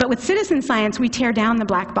 Anyway, but with citizen science, we tear down the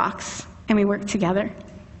black box and we work together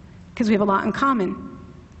because we have a lot in common.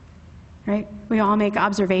 Right? We all make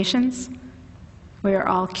observations. We are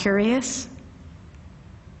all curious.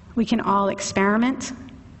 We can all experiment.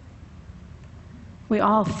 We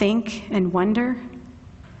all think and wonder.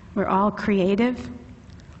 We're all creative.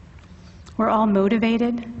 We're all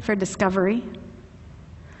motivated for discovery.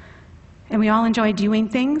 And we all enjoy doing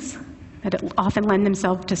things that often lend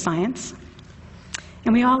themselves to science.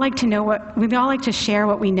 And we all like to share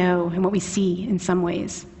what we know and what we see in some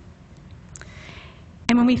ways.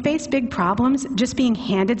 And when we face big problems, just being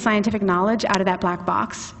handed scientific knowledge out of that black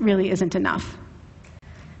box really isn't enough.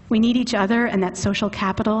 We need each other and that social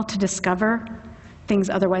capital to discover things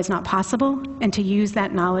otherwise not possible and to use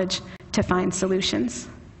that knowledge to find solutions.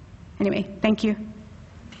 Anyway, thank you.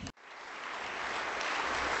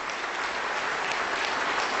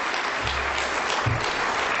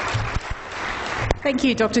 Thank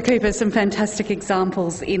you, Dr. Cooper. Some fantastic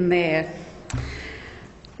examples in there.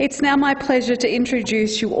 It's now my pleasure to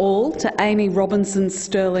introduce you all to Amy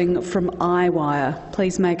Robinson-Sterling from iWire.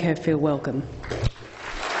 Please make her feel welcome.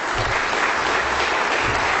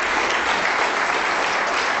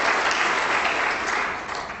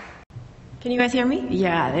 Can you guys hear me?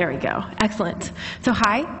 Yeah, there we go. Excellent. So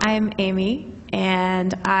hi, I'm Amy,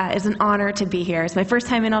 and it's an honor to be here. It's my first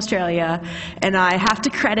time in Australia, and I have to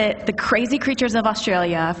credit the crazy creatures of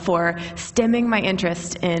Australia for stemming my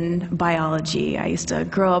interest in biology. I used to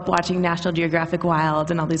grow up watching National Geographic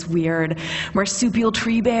Wild, and all these weird marsupial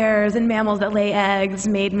tree bears and mammals that lay eggs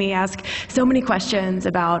made me ask so many questions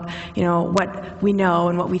about, what we know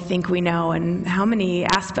and what we think we know, and how many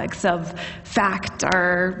aspects of fact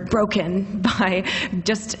are broken by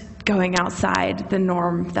just going outside the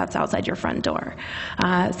norm that's outside your front door.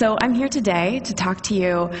 So I'm here today to talk to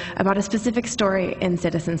you about a specific story in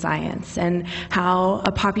citizen science and how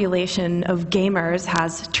a population of gamers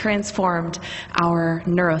has transformed our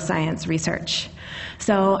neuroscience research.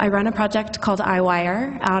 So I run a project called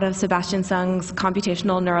iWire out of Sebastian Sung's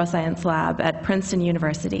computational neuroscience lab at Princeton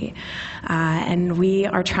University. And we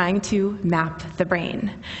are trying to map the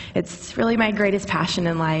brain. It's really my greatest passion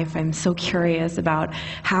in life. I'm so curious about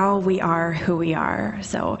how we are who we are.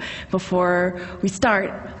 So before we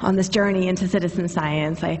start on this journey into citizen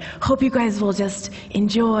science, I hope you guys will just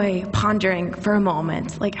enjoy pondering for a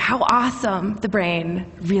moment, like how awesome the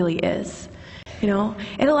brain really is. You know,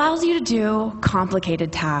 it allows you to do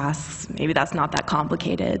complicated tasks. Maybe that's not that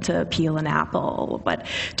complicated to peel an apple, but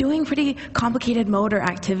doing pretty complicated motor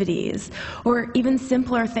activities, or even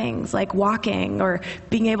simpler things like walking or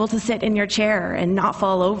being able to sit in your chair and not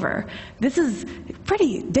fall over. This is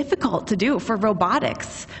pretty difficult to do for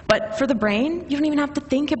robotics, but for the brain, you don't even have to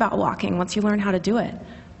think about walking once you learn how to do it.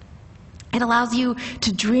 It allows you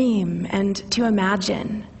to dream and to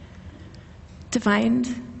imagine, to find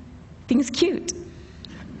things cute,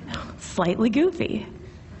 slightly goofy.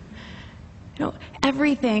 You know,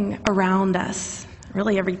 everything around us,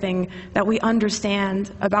 really everything that we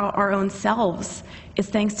understand about our own selves, is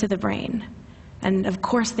thanks to the brain. And of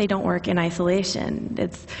course they don't work in isolation.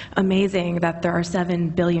 It's amazing that there are 7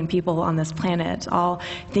 billion people on this planet, all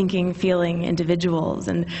thinking, feeling individuals,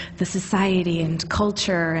 and the society and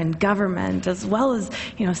culture and government, as well as,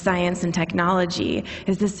 you know, science and technology,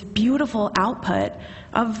 is this beautiful output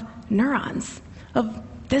of neurons, of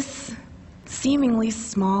this seemingly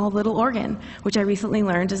small little organ, which I recently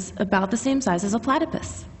learned is about the same size as a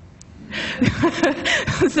platypus.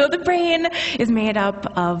 So the brain is made up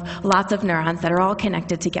of lots of neurons that are all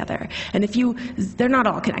connected together. And they're not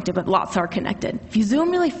all connected, but lots are connected. If you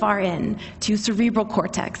zoom really far in to cerebral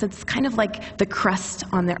cortex, it's kind of like the crust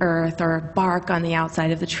on the earth or bark on the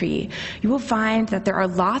outside of the tree. You will find that there are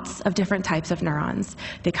lots of different types of neurons.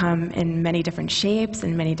 They come in many different shapes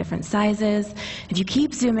and many different sizes. If you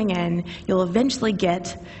keep zooming in, you'll eventually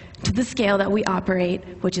get to the scale that we operate,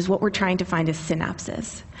 which is what we're trying to find as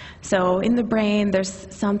synapses. So in the brain, there's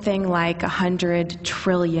something like 100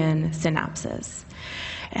 trillion synapses.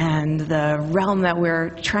 And the realm that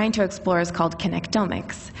we're trying to explore is called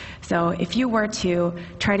connectomics. So if you were to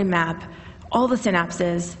try to map all the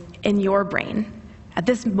synapses in your brain at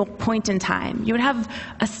this point in time, you would have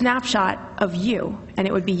a snapshot of you, and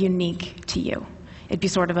it would be unique to you. It'd be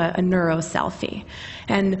sort of a neuro-selfie.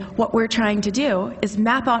 And what we're trying to do is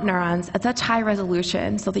map out neurons at such high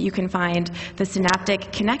resolution so that you can find the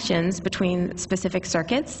synaptic connections between specific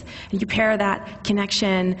circuits. And you pair that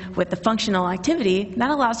connection with the functional activity,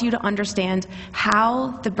 that allows you to understand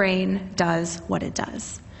how the brain does what it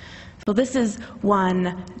does. So this is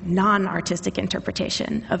one non-artistic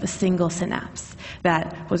interpretation of a single synapse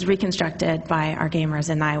that was reconstructed by our gamers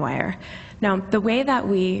in Nightwire. Now, the way that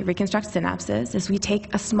we reconstruct synapses is we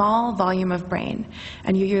take a small volume of brain,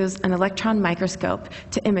 and you use an electron microscope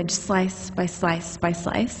to image slice by slice by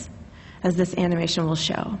slice, as this animation will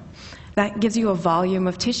show. That gives you a volume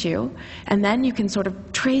of tissue, and then you can sort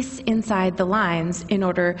of trace inside the lines in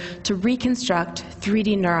order to reconstruct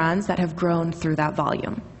 3D neurons that have grown through that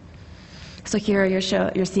volume. So here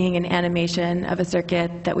you're seeing an animation of a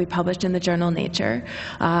circuit that we published in the journal Nature.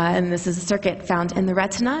 And this is a circuit found in the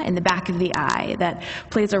retina, in the back of the eye, that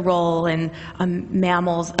plays a role in a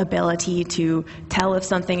mammal's ability to tell if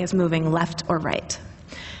something is moving left or right.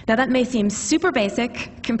 Now that may seem super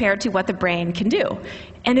basic compared to what the brain can do.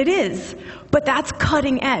 And it is, but that's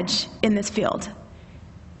cutting edge in this field.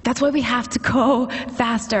 That's why we have to go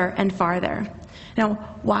faster and farther. Now,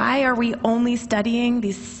 why are we only studying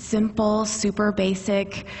these simple, super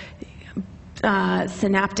basic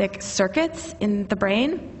synaptic circuits in the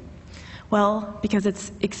brain? Well, because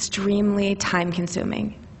it's extremely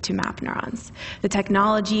time-consuming to map neurons. The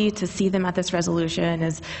technology to see them at this resolution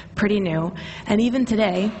is pretty new, and even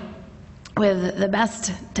today, with the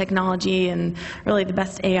best technology and really the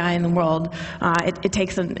best AI in the world, it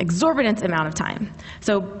takes an exorbitant amount of time.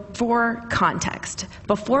 So for context,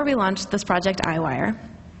 before we launched this project iWire,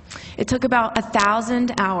 it took about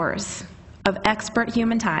 1,000 hours of expert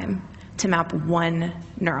human time to map one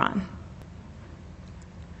neuron.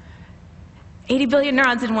 80 billion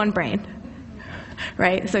neurons in one brain.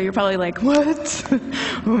 Right? So you're probably like, what?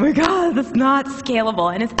 Oh my God, that's not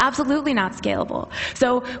scalable. And it's absolutely not scalable.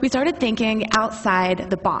 So we started thinking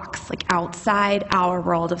outside the box, like outside our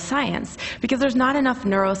world of science, because there's not enough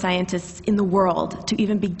neuroscientists in the world to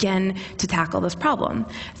even begin to tackle this problem.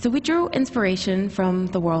 So we drew inspiration from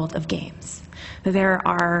the world of games. There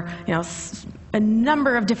are, a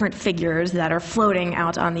number of different figures that are floating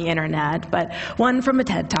out on the internet, but one from a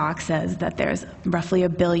TED Talk says that there's roughly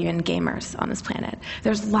 1 billion gamers on this planet.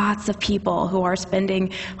 There's lots of people who are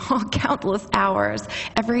spending countless hours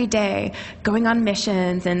every day going on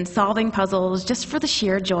missions and solving puzzles just for the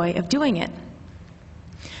sheer joy of doing it.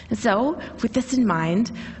 And so, with this in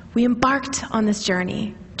mind, we embarked on this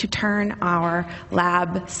journey to turn our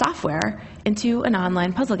lab software into an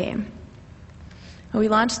online puzzle game. We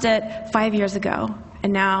launched it 5 years ago,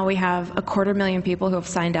 and now we have 250,000 people who have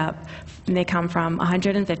signed up, and they come from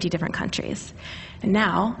 150 different countries. And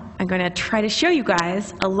now I'm going to try to show you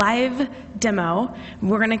guys a live demo.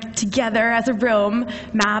 We're going to, together as a room,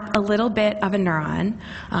 map a little bit of a neuron,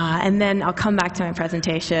 and then I'll come back to my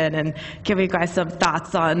presentation and give you guys some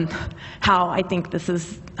thoughts on how I think this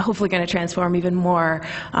is hopefully going to transform even more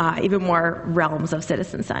realms of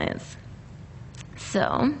citizen science.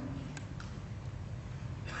 So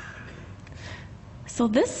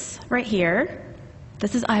this right here,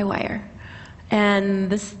 this is EyeWire. And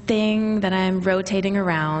this thing that I'm rotating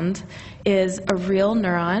around is a real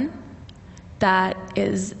neuron that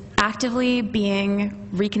is actively being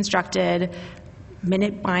reconstructed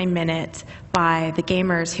minute by minute by the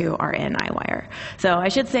gamers who are in EyeWire. So I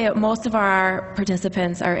should say that most of our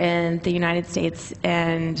participants are in the United States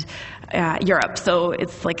and Europe, so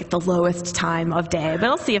it's like the lowest time of day. But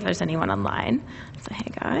I'll see if there's anyone online. So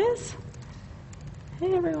hey guys.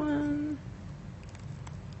 Hey everyone.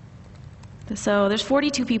 So there's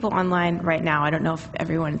 42 people online right now. I don't know if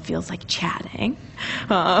everyone feels like chatting.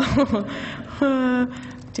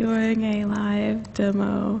 Doing a live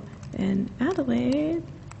demo in Adelaide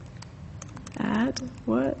at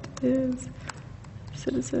what is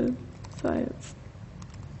citizen science?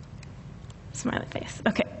 Smiley face.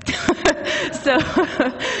 Okay.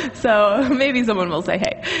 So maybe someone will say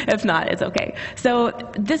hey. If not, it's okay. So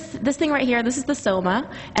this thing right here, this is the soma,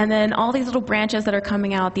 and then all these little branches that are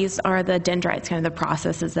coming out, these are the dendrites, kind of the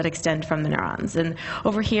processes that extend from the neurons. And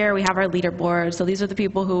over here we have our leaderboard. So these are the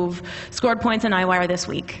people who've scored points in EyeWire this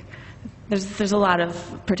week. There's a lot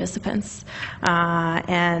of participants,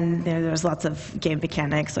 and there's lots of game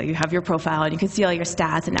mechanics. So you have your profile, and you can see all your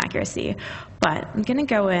stats and accuracy. But I'm going to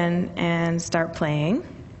go in and start playing.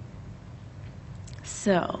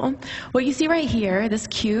 So what you see right here, this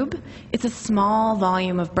cube, it's a small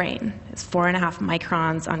volume of brain. It's 4.5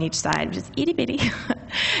 microns on each side, which is itty bitty.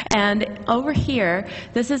 And over here,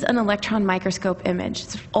 this is an electron microscope image.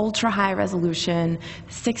 It's ultra high resolution.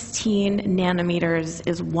 16 nanometers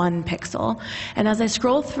is 1 pixel. And as I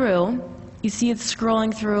scroll through, you see it's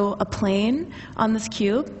scrolling through a plane on this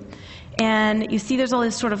cube. And you see there's all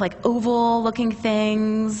these sort of like oval looking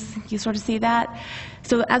things. You sort of see that?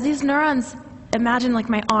 So as these neurons, imagine like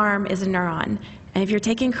my arm is a neuron, and if you're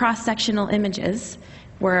taking cross-sectional images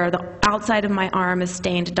where the outside of my arm is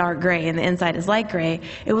stained dark gray and the inside is light gray,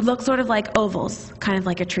 it would look sort of like ovals, kind of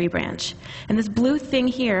like a tree branch. And this blue thing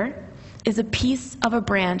here is a piece of a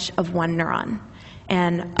branch of one neuron.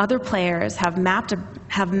 And other players have mapped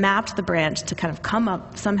the branch to kind of come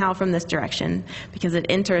up somehow from this direction because it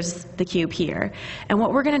enters the cube here. And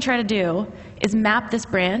what we're going to try to do is map this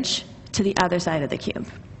branch to the other side of the cube.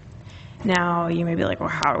 Now, you may be like, well,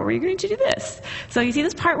 how are we going to do this? So you see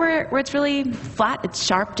this part where it's really flat, it's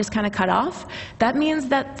sharp, just kind of cut off? That means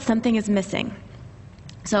that something is missing.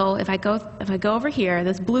 So if I go over here,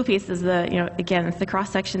 this blue piece is again, it's the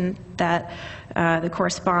cross-section that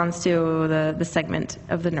corresponds to the segment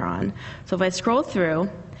of the neuron. So if I scroll through,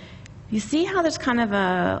 you see how there's kind of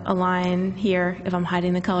a line here if I'm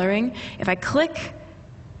hiding the coloring? If I click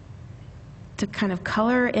to kind of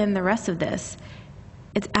color in the rest of this,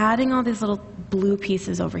 it's adding all these little blue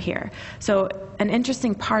pieces over here. So an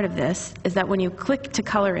interesting part of this is that when you click to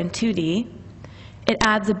color in 2D, it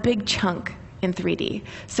adds a big chunk in 3D.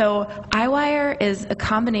 So EyeWire is a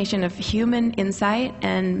combination of human insight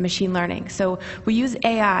and machine learning. So we use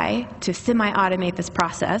AI to semi-automate this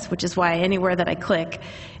process, which is why anywhere that I click,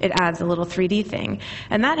 it adds a little 3D thing.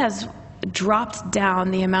 And that has dropped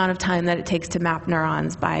down the amount of time that it takes to map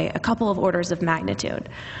neurons by a couple of orders of magnitude.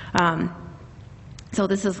 So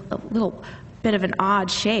this is a little bit of an odd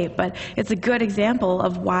shape, but it's a good example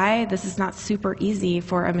of why this is not super easy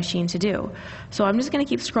for a machine to do. So I'm just going to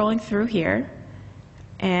keep scrolling through here.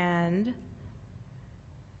 And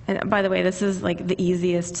by the way, this is like the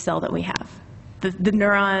easiest cell that we have. The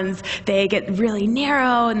neurons, they get really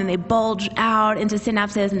narrow, and then they bulge out into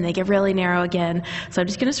synapses, and they get really narrow again. So I'm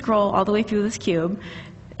just going to scroll all the way through this cube.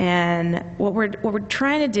 And what we're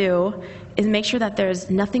trying to do is make sure that there's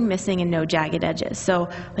nothing missing and no jagged edges. So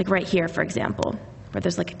like right here, for example, where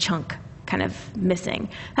there's like a chunk kind of missing.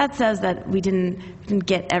 That says that we didn't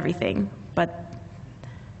get everything, but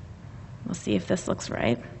we'll see if this looks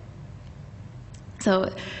right.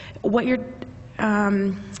 So what you're,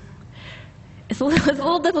 it's a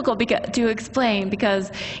little difficult to explain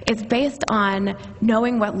because it's based on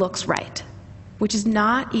knowing what looks right, which is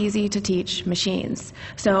not easy to teach machines.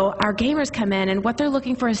 So our gamers come in, and what they're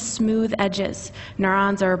looking for is smooth edges.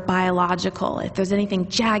 Neurons are biological. If there's anything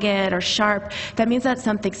jagged or sharp, that means that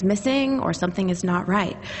something's missing or something is not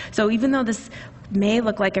right. So even though this may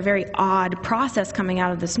look like a very odd process coming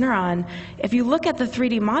out of this neuron, if you look at the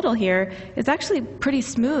 3D model here, it's actually pretty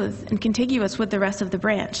smooth and contiguous with the rest of the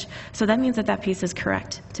branch. So that means that that piece is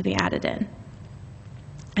correct to be added in.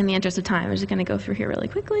 In the interest of time, I'm just going to go through here really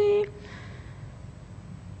quickly.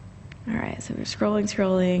 All right, so we're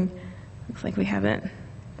scrolling. Looks like we haven't,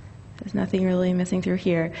 there's nothing really missing through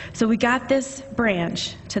here. So we got this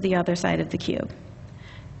branch to the other side of the cube.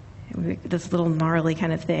 This little gnarly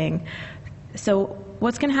kind of thing. So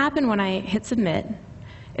what's going to happen when I hit submit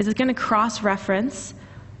is it's going to cross-reference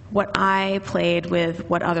what I played with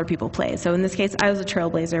what other people played. So in this case, I was a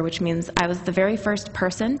trailblazer, which means I was the very first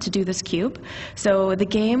person to do this cube. So the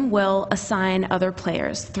game will assign other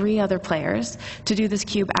players, 3 other players, to do this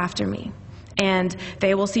cube after me. And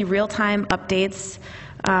they will see real-time updates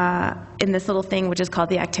in this little thing which is called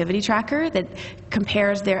the activity tracker that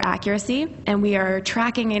compares their accuracy. And we are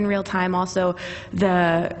tracking in real time also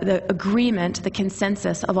the agreement, the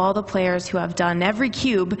consensus of all the players who have done every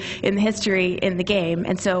cube in the history in the game.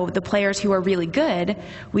 And so the players who are really good,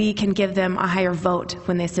 we can give them a higher vote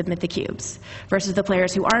when they submit the cubes, versus the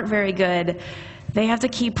players who aren't very good, they have to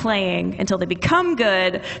keep playing until they become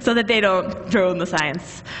good so that they don't ruin the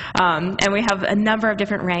science. And we have a number of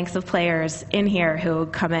different ranks of players in here who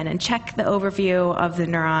come in and check the overview of the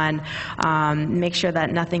neuron, make sure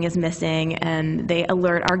that nothing is missing, and they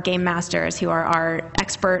alert our game masters, who are our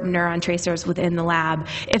expert neuron tracers within the lab,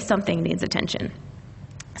 if something needs attention.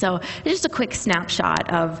 So just a quick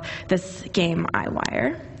snapshot of this game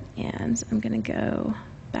iWire. And I'm going to go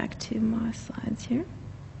back to my slides here.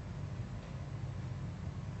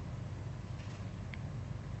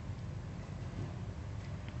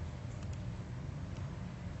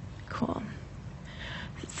 Cool.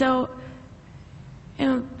 So,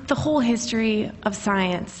 the whole history of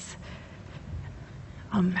science.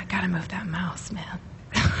 I gotta move that mouse, man.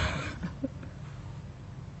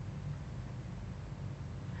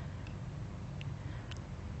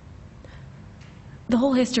 The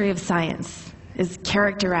whole history of science is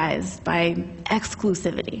characterized by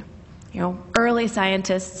exclusivity. Early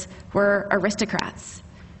scientists were aristocrats.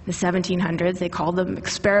 In the 1700s, they called them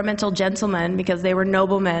experimental gentlemen because they were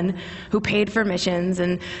noblemen who paid for missions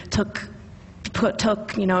and took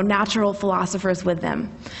natural philosophers with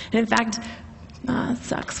them. And in fact, it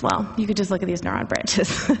sucks. Well, you could just look at these neuron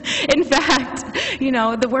branches. In fact,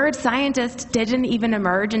 the word scientist didn't even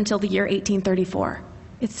emerge until the year 1834.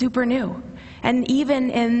 It's super new. And even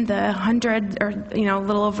in the 100 or a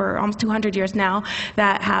little over almost 200 years now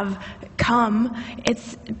that have come,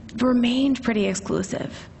 it's remained pretty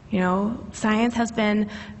exclusive. Science has been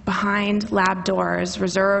behind lab doors,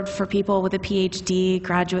 reserved for people with a PhD,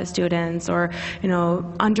 graduate students, or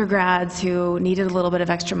undergrads who needed a little bit of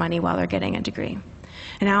extra money while they're getting a degree.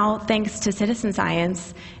 And now, thanks to citizen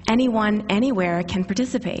science, anyone, anywhere can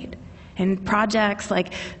participate. In projects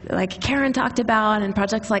like Karen talked about, and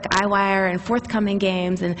projects like iWire and forthcoming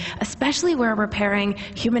games, and especially where we're pairing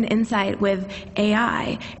human insight with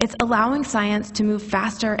AI, it's allowing science to move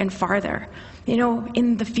faster and farther.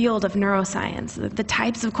 In the field of neuroscience, the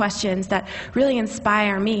types of questions that really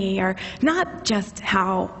inspire me are not just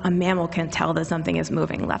how a mammal can tell that something is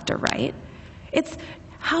moving left or right. It's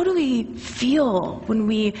how do we feel when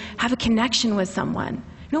we have a connection with someone?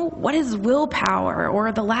 What is willpower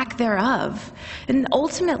or the lack thereof? And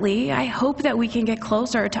ultimately, I hope that we can get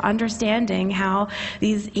closer to understanding how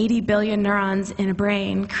these 80 billion neurons in a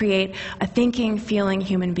brain create a thinking, feeling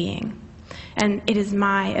human being. And it is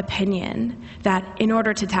my opinion that in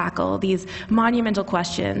order to tackle these monumental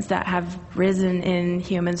questions that have risen in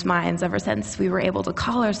humans' minds ever since we were able to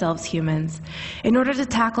call ourselves humans, in order to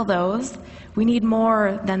tackle those, we need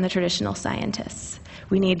more than the traditional scientists.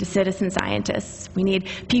 We need citizen scientists. We need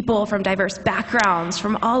people from diverse backgrounds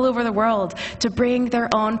from all over the world to bring their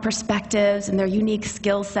own perspectives and their unique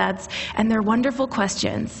skill sets and their wonderful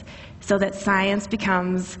questions so that science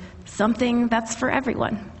becomes something that's for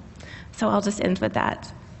everyone. So I'll just end with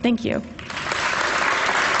that. Thank you.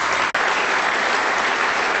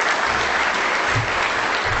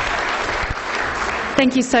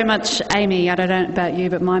 Thank you so much, Amy. I don't know about you,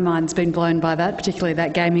 but my mind's been blown by that, particularly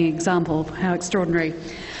that gaming example. How extraordinary.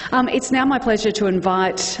 It's now my pleasure to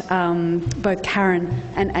invite both Karen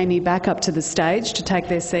and Amy back up to the stage to take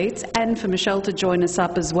their seats, and for Michelle to join us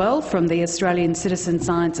up as well from the Australian Citizen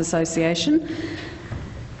Science Association.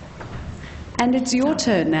 And it's your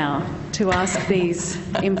turn now to ask these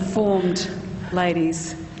informed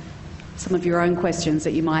ladies some of your own questions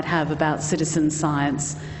that you might have about citizen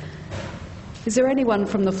science. Is there anyone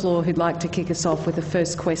from the floor who'd like to kick us off with the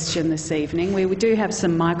first question this evening? We do have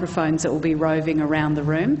some microphones that will be roving around the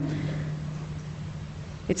room.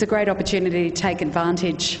 it's a great opportunity to take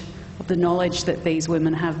advantage of the knowledge that these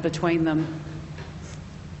women have between them.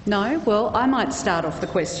 No? Well, I might start off the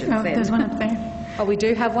questions then. There's one up there. Oh, we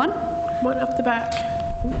do have one? What up the back?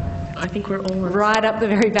 I think we're all Right up the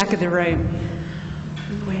very back of the room.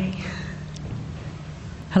 way.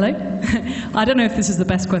 Hello? I don't know if this is the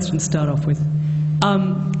best question to start off with.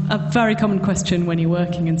 A very common question when you're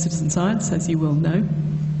working in citizen science, as you will know,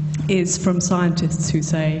 is from scientists who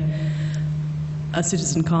say, a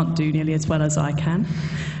citizen can't do nearly as well as I can.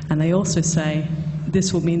 And they also say,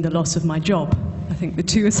 this will mean the loss of my job. I think the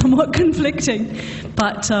two are somewhat conflicting.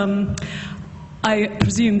 But I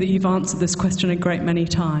presume that you've answered this question a great many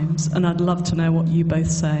times, and I'd love to know what you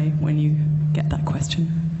both say when you get that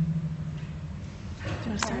question.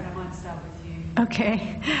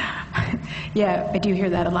 Okay. Yeah, I do hear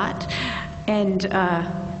that a lot. And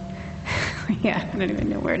yeah, I don't even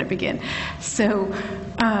know where to begin. So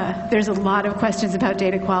there's a lot of questions about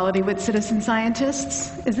data quality with citizen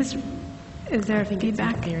scientists. Is there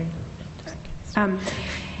feedback?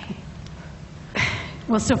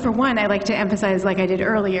 Well, so for one, I like to emphasize, like I did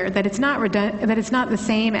earlier, that it's not that it's not the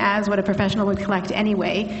same as what a professional would collect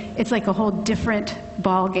anyway. It's like a whole different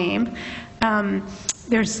ball game.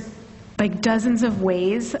 There's like dozens of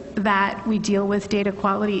ways that we deal with data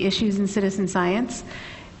quality issues in citizen science.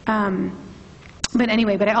 But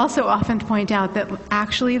I also often point out that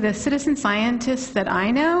actually the citizen scientists that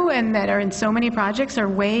I know and that are in so many projects are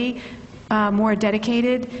way more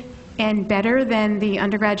dedicated and better than the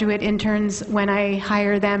undergraduate interns when I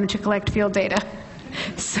hire them to collect field data.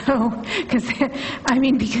 So,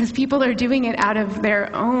 because people are doing it out of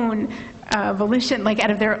their own volition, like out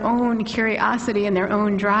of their own curiosity and their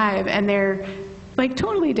own drive, and they're like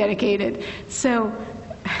totally dedicated. So,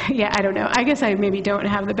 yeah, I don't know. I guess I maybe don't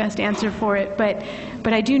have the best answer for it, but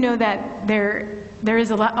I do know that there is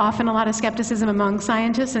often a lot of skepticism among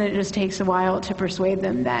scientists, and it just takes a while to persuade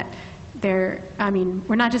them that we're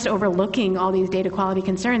not just overlooking all these data quality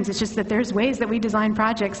concerns. It's just that there's ways that we design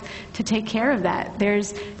projects to take care of that.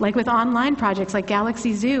 There's, like with online projects like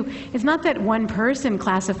Galaxy Zoo, it's not that one person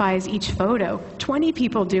classifies each photo. 20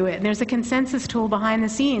 people do it, and there's a consensus tool behind the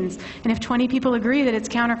scenes. And if 20 people agree that it's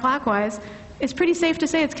counterclockwise, it's pretty safe to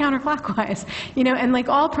say it's counterclockwise. And like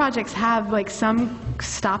all projects have like some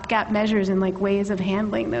stopgap measures and like ways of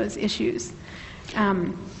handling those issues.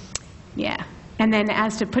 Yeah. And then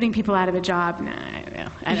as to putting people out of a job, no,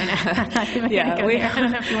 I don't know. Yeah, I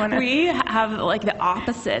don't know if you want to. we have like the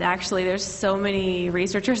opposite, actually. There's so many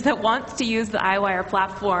researchers that want to use the iWire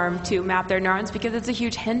platform to map their neurons because it's a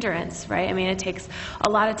huge hindrance, right? I mean, it takes a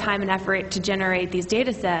lot of time and effort to generate these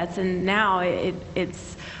data sets, and now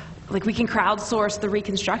it's like we can crowdsource the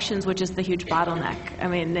reconstructions, which is the huge bottleneck. I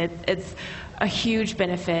mean, it's a huge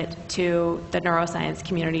benefit to the neuroscience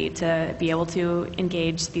community to be able to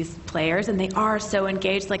engage these players, and they are so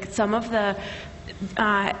engaged. Like some of the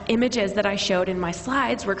images that I showed in my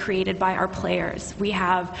slides were created by our players. We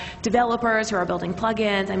have developers who are building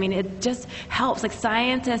plugins. I mean, it just helps. Like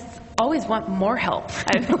scientists always want more help.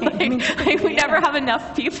 We never have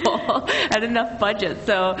enough people and enough budget.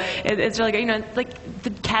 So it's really good. It's like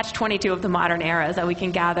the catch-22 of the modern era is that we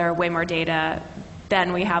can gather way more data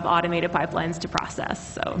than we have automated pipelines to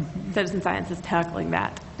process. So citizen science is tackling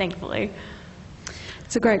that, thankfully.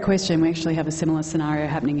 It's a great question. We actually have a similar scenario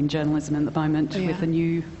happening in journalism at the moment with a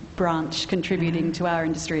new branch contributing to our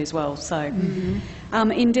industry as well. So,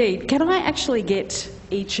 indeed. Can I actually get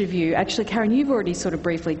each of you, actually Karen, you've already sort of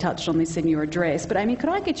briefly touched on this in your address, but Amy, could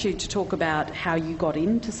I get you to talk about how you got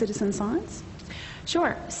into citizen science?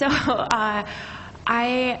 Sure. So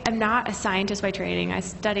I am not a scientist by training. I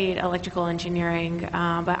studied electrical engineering,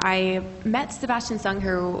 but I met Sebastian Sung,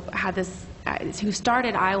 who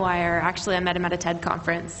started iWire. Actually, I met him at a TED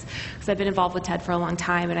conference because I've been involved with TED for a long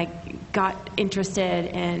time, and I got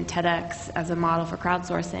interested in TEDx as a model for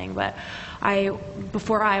crowdsourcing. But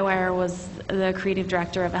before iWire, was the creative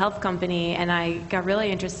director of a health company, and I got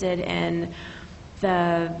really interested in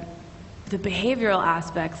the behavioral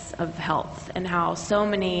aspects of health and how so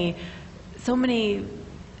many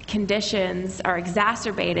conditions are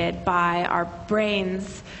exacerbated by our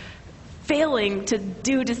brains failing to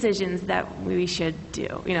do decisions that we should do,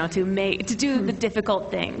 to do the difficult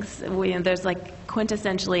things. There's like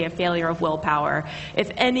quintessentially a failure of willpower. If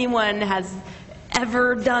anyone has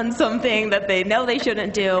ever done something that they know they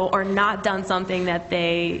shouldn't do or not done something that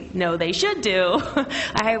they know they should do,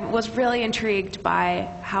 I was really intrigued by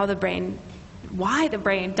why the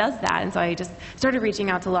brain does that. And so I just started reaching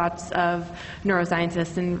out to lots of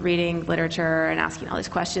neuroscientists and reading literature and asking all these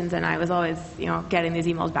questions. And I was always, getting these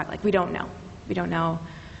emails back like, we don't know.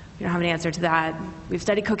 you don't have an answer to that. We've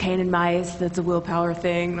studied cocaine in mice. That's a willpower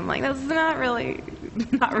thing. And I'm like, that's not really,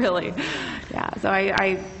 not really. Yeah, so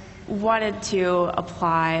I wanted to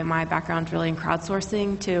apply my background really in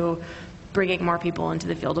crowdsourcing to bringing more people into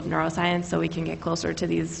the field of neuroscience so we can get closer to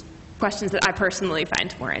these questions that I personally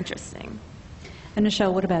find more interesting. And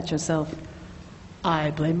Michelle, what about yourself?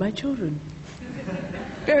 I blame my children.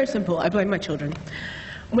 Very simple, I blame my children.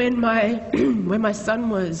 When my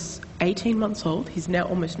son was 18 months old, he's now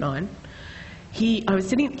almost 9, I was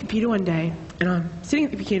sitting at the computer one day, and I'm sitting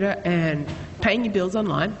at the computer and paying your bills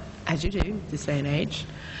online, as you do this day and age,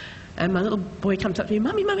 and my little boy comes up to me,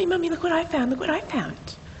 Mummy, Mummy, Mummy, look what I found, look what I found.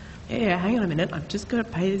 Yeah, hang on a minute, I've just got to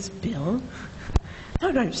pay this bill.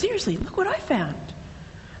 No, seriously, look what I found.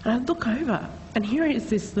 And I look over, and here is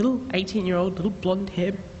this little 18-year-old, little blonde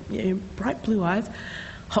hair, bright blue eyes,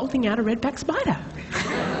 holding out a redback spider.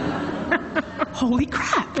 Holy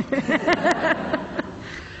crap.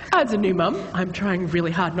 As a new mum, I'm trying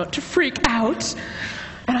really hard not to freak out.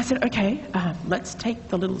 And I said, okay, let's take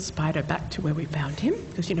the little spider back to where we found him,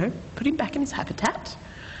 because, put him back in his habitat.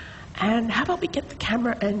 And how about we get the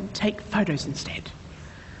camera and take photos instead?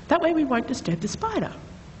 That way we won't disturb the spider.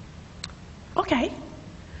 Okay.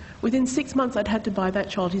 Within 6 months, I'd had to buy that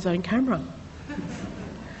child his own camera.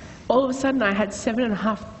 All of a sudden, I had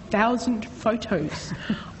 7,500 photos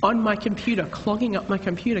on my computer, clogging up my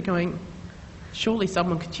computer, going, surely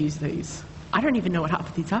someone could use these. I don't even know what half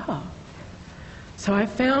of these are. So I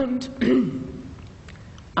found,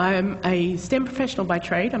 I'm a STEM professional by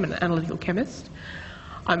trade. I'm an analytical chemist.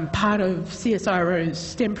 I'm part of CSIRO's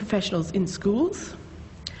STEM professionals in schools.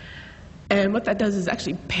 And what that does is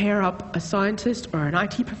actually pair up a scientist or an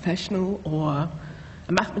IT professional or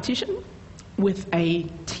a mathematician with a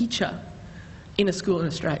teacher in a school in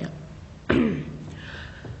Australia.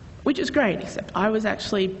 Which is great, except I was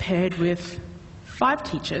actually paired with 5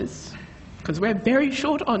 teachers, because we're very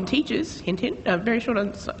short on teachers, hint, hint, very short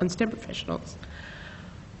on STEM professionals.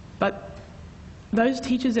 But those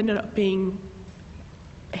teachers ended up being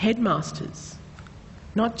headmasters,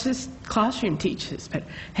 not just classroom teachers, but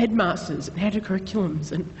headmasters and head of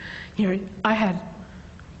curriculums. And, I had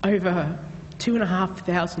over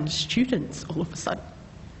 2,500 students all of a sudden.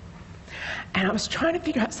 And I was trying to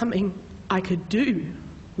figure out something I could do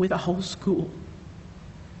with a whole school.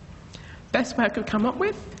 Best way I could come up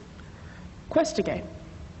with, Questa game,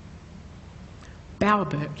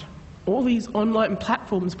 Bowerbird, all these online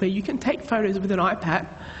platforms where you can take photos with an iPad,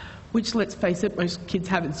 which, let's face it, most kids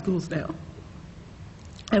have in schools now.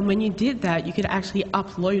 And when you did that, you could actually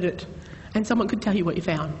upload it and someone could tell you what you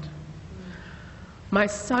found. My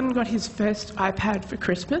son got his first iPad for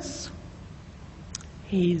Christmas.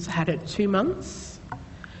 He's had it 2 months.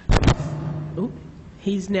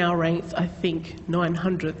 He's now ranked, I think,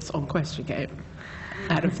 900th on Questa Game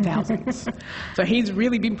out of thousands. So he's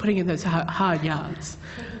really been putting in those hard yards.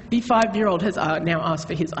 The 5-year-old has now asked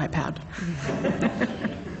for his iPad.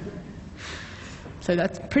 So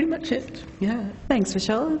that's pretty much it, yeah. Thanks,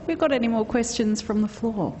 Michelle. Have we got any more questions from the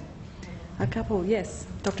floor? A couple, yes.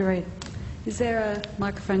 Dr. Reid. Is there a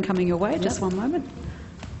microphone coming your way? Just one moment.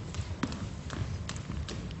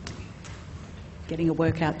 Getting a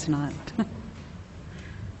workout tonight.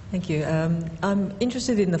 Thank you. I'm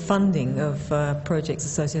interested in the funding of projects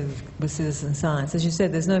associated with citizen science. As you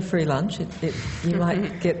said, there's no free lunch. You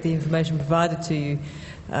might get the information provided to you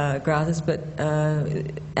gratis, but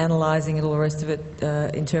analysing and all the rest of it,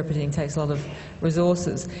 interpreting takes a lot of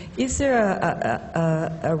resources. Is there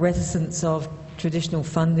a reticence of traditional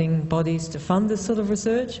funding bodies to fund this sort of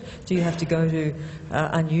research? Do you have to go to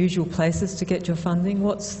unusual places to get your funding?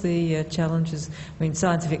 What's the challenges? I mean,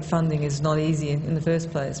 scientific funding is not easy in the first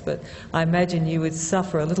place, but I imagine you would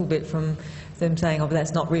suffer a little bit from them saying, oh, but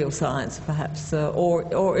that's not real science, perhaps.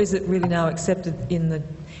 Or is it really now accepted in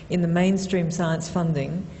the mainstream science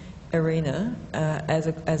funding arena as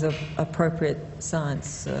a appropriate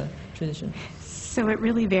science tradition? So it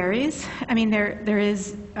really varies. I mean, there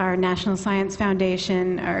is our National Science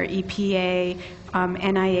Foundation, our EPA,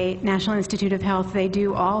 NIH, National Institute of Health. They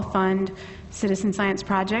do all fund citizen science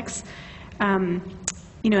projects. And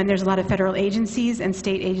there's a lot of federal agencies and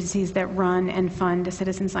state agencies that run and fund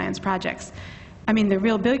citizen science projects. I mean, the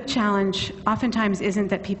real big challenge oftentimes isn't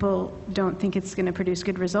that people don't think it's going to produce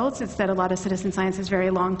good results. It's that a lot of citizen science is very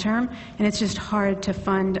long-term, and it's just hard to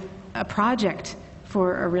fund a project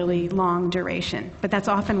for a really long duration. But that's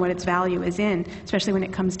often what its value is in, especially when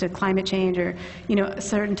it comes to climate change or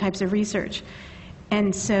certain types of research.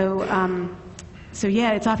 And so So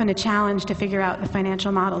yeah, it's often a challenge to figure out the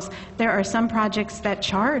financial models. There are some projects that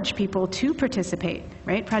charge people to participate,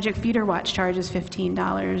 right? Project Feeder Watch charges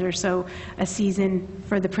 $15 or so a season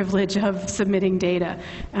for the privilege of submitting data.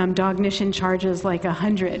 Dognition charges like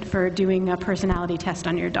 $100 for doing a personality test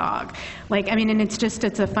on your dog. Like, I mean, and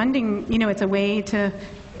it's a funding, you know, it's a way to,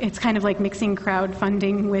 it's kind of like mixing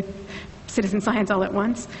crowdfunding with citizen science all at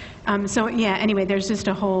once. So yeah, anyway, there's just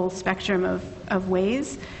a whole spectrum of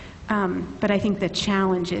ways. But I think the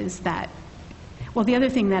challenge is that, well, the other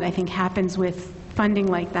thing that I think happens with funding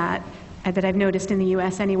like that, that I've noticed in the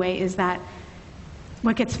US anyway, is that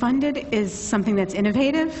what gets funded is something that's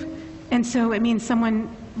innovative, and so it means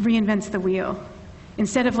someone reinvents the wheel.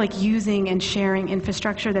 Instead of like using and sharing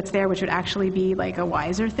infrastructure that's there, which would actually be like a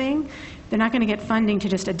wiser thing, they're not going to get funding to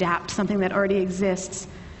just adapt something that already exists.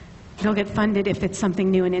 They'll get funded if it's something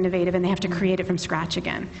new and innovative, and they have to create it from scratch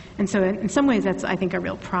again. And so in some ways, that's, I think, a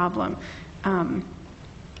real problem.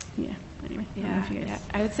 Yeah, anyway. Yeah,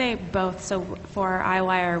 I would say both. So for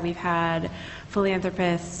iWire, we've had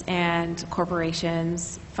philanthropists and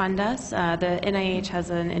corporations fund us. The NIH has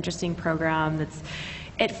an interesting program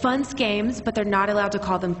it funds games, but they're not allowed to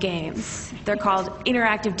call them games. They're called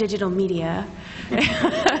interactive digital media.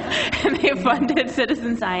 And they funded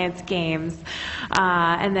citizen science games.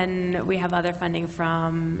 And then we have other funding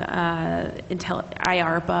from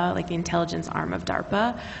IARPA, like the intelligence arm of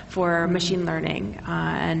DARPA, for machine learning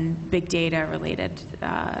and big data related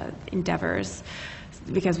endeavors,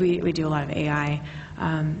 because we do a lot of AI.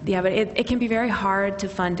 Yeah, but it can be very hard to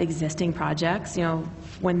fund existing projects. You know,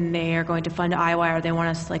 when they are going to fund iWire, they want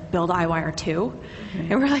us to like build iWire 2.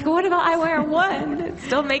 And we're like, well, what about iWire 1? It's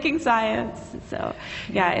still making science. So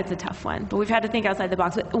yeah, it's a tough one. But we've had to think outside the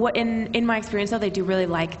box. In my experience, though, they do really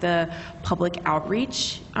like the public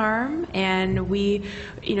outreach arm. And we,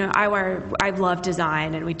 you know, iWire, I love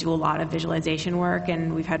design, and we do a lot of visualization work,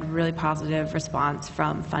 and we've had really positive response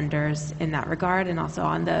from funders in that regard, and also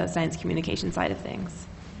on the science communication side of things.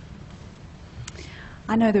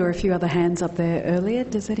 I know there were a few other hands up there earlier.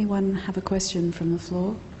 Does anyone have a question from the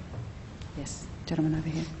floor? Yes, gentleman over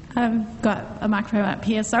here. I've got a microphone up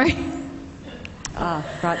here, sorry.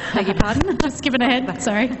 Right, beg your pardon? Just skipping ahead,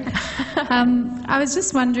 sorry. I was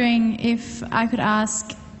just wondering if I could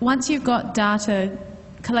ask, once you've got data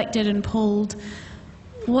collected and pulled,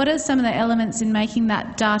 what are some of the elements in making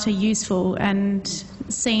that data useful and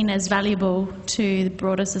seen as valuable to the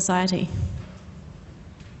broader society?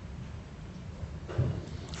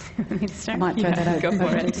 I might throw that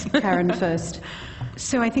over to Karen first.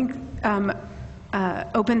 So I think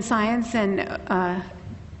open science and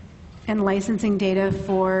licensing data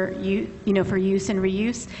for for use and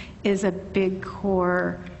reuse is a big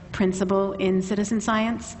core principle in citizen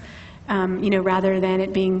science. Rather than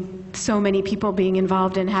it being so many people being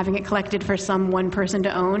involved and having it collected for some one person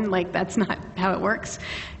to own, like that's not how it works.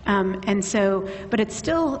 But it's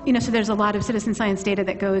still, so there's a lot of citizen science data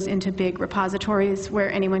that goes into big repositories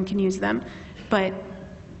where anyone can use them, but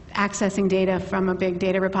accessing data from a big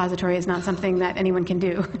data repository is not something that anyone can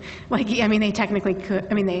do. They technically could,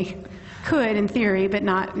 they could in theory, but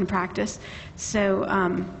not in practice. So,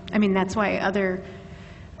 that's why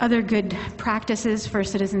other good practices for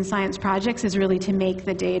citizen science projects is really to make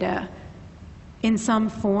the data in some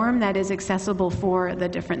form that is accessible for the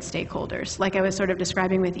different stakeholders, like I was sort of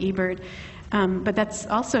describing with eBird. But that's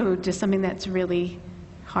also just something that's really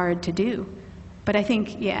hard to do. But I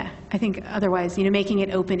think otherwise, making it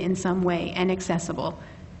open in some way and accessible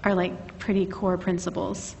are like pretty core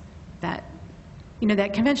principles that,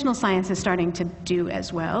 that conventional science is starting to do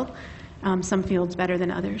as well. Some fields better than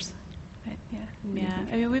others. But, yeah.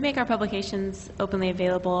 We make our publications openly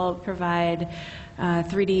available, provide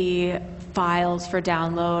 3D files for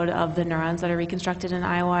download of the neurons that are reconstructed in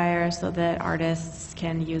iWire so that artists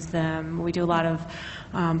can use them. We do a lot of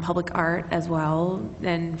public art as well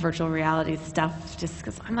and virtual reality stuff, just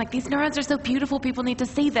because I'm like, these neurons are so beautiful, people need to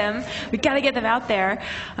see them. We've got to get them out there.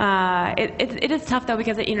 It is tough, though,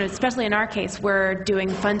 because, especially in our case, we're doing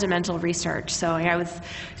fundamental research. So I was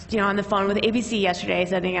on the phone with ABC yesterday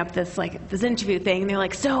setting up this interview thing, and they're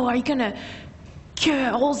like, so are you going to cure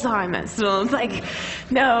Alzheimer's? So I was like,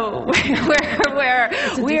 no,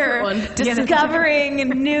 we're discovering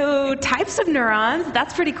new types of neurons.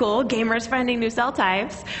 That's pretty cool. Gamers finding new cell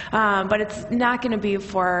types. But it's not going to be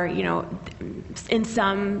for, in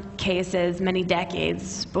some cases, many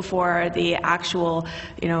decades before the actual,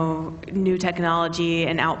 new technology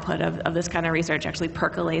and output of this kind of research actually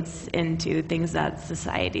percolates into things that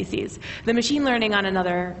society sees. The machine learning, on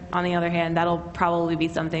the other hand, that'll probably be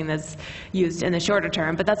something that's used in the shorter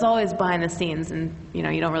term, but that's always behind the scenes, and you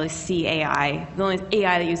don't really see AI. The only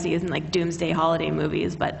AI that you see is in like doomsday holiday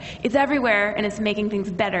movies, but it's everywhere, and it's making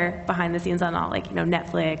things better behind the scenes on all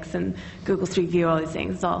Netflix and Google Street View, all these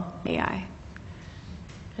things. It's all AI.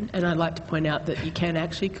 And I'd like to point out that you can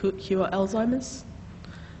actually cure Alzheimer's.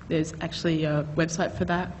 There's actually a website for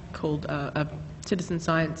that called a citizen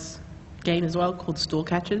science game as well called Store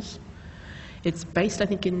Catchers. It's based, I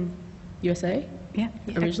think, in USA. Yeah.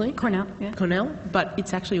 Originally. Cornell. Yeah. Cornell, but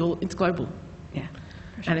it's actually it's global. Yeah.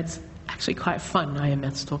 For sure. And it's actually quite fun. I am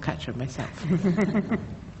a store catcher myself.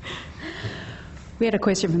 We had a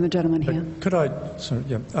question from the gentleman here. Could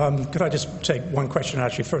I just take one question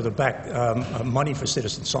actually further back? Money for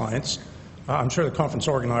citizen science. I'm sure the conference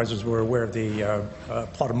organizers were aware of the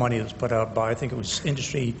pot of money that was put out by, I think it was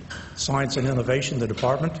Industry, Science and Innovation, the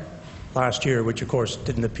department, last year, which of course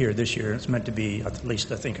didn't appear this year. It's meant to be at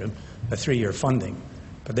least, I think, a 3-year funding.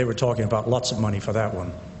 But they were talking about lots of money for that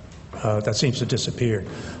one. That seems to disappear.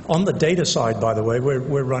 On the data side, by the way,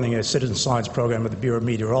 we're running a citizen science program at the Bureau of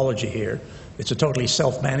Meteorology here. It's a totally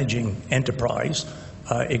self-managing enterprise.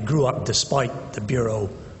 It grew up despite the Bureau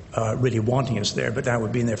really wanting us there, but now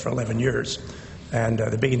we've been there for 11 years, and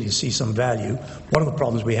they're beginning to see some value. One of the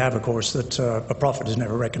problems we have, of course, that a prophet is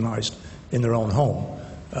never recognized in their own home.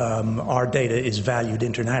 Our data is valued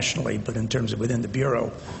internationally, but in terms of within the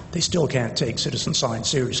Bureau, they still can't take citizen science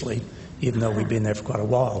seriously, even though we've been there for quite a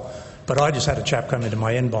while. But I just had a chap come into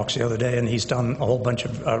my inbox the other day, and he's done a whole bunch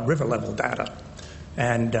of river level data.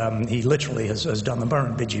 And he literally has done the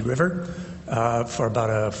Murrumbidgee River for about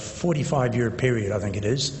a 45-year period, I think it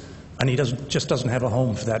is, and he just doesn't have a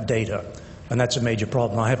home for that data. And that's a major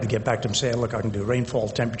problem. I have to get back to him and say, look, I can do rainfall,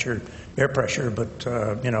 temperature, air pressure, but,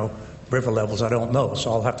 river levels I don't know,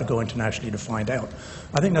 so I'll have to go internationally to find out.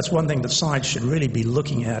 I think that's one thing that science should really be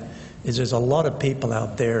looking at, is there's a lot of people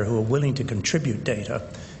out there who are willing to contribute data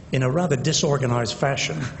in a rather disorganized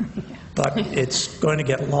fashion, but it's going to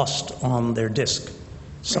get lost on their disk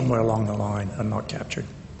somewhere along the line and not captured.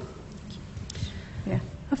 Yeah.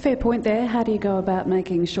 A fair point there. How do you go about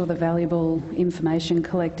making sure the valuable information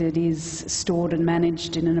collected is stored and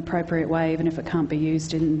managed in an appropriate way, even if it can't be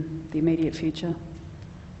used in the immediate future?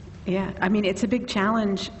 Yeah, I mean, it's a big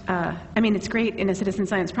challenge. It's great in a citizen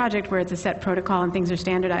science project where it's a set protocol and things are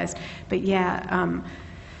standardized, but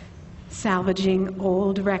salvaging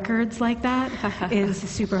old records like that is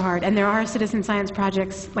super hard. And there are citizen science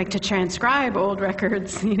projects like to transcribe old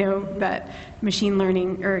records, that machine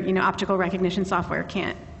learning or, optical recognition software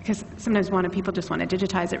can't, because sometimes people just want to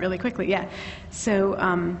digitize it really quickly. Yeah. So,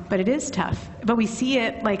 but it is tough. But we see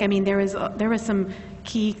it, there was some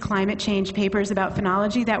key climate change papers about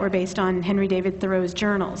phenology that were based on Henry David Thoreau's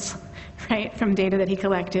journals, right, from data that he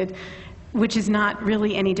collected, which is not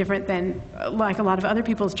really any different than like a lot of other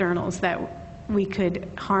people's journals that we could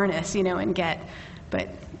harness, and get. But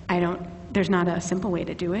there's not a simple way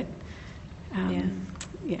to do it.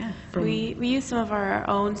 Yeah. We use some of our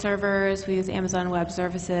own servers. We use Amazon Web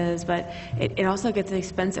Services, but it also gets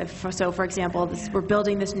expensive. So, for example, we're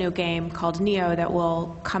building this new game called Neo that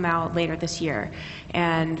will come out later this year,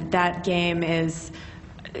 and that game it's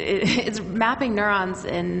mapping neurons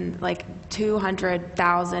in like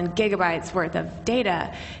 200,000 gigabytes worth of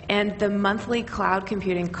data, and the monthly cloud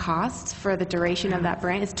computing costs for the duration of that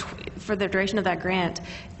grant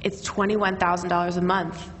it's $21,000 a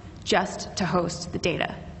month just to host the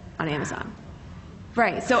data on Amazon.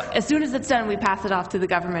 Right. So as soon as it's done, we pass it off to the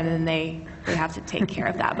government, and they have to take care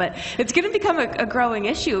of that. But it's going to become a growing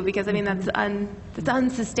issue because that's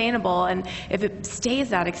unsustainable, and if it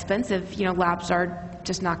stays that expensive, labs are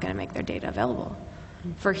just not going to make their data available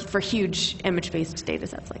for huge image-based data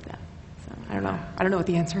sets like that. So I don't know what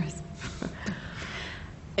the answer is.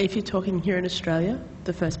 If you're talking here in Australia,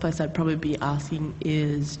 the first place I'd probably be asking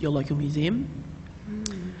is your local museum.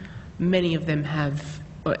 Many of them have,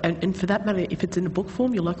 and for that matter, if it's in a book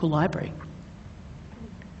form, your local library.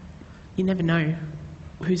 You never know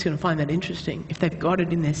who's going to find that interesting. If they've got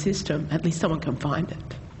it in their system, at least someone can find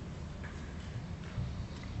it.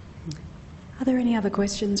 Are there any other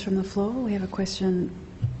questions from the floor? We have a question.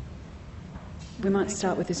 We might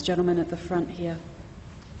start with this gentleman at the front here.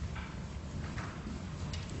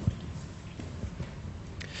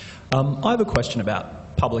 I have a question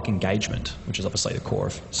about public engagement, which is obviously the core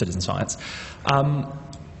of citizen science,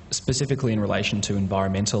 specifically in relation to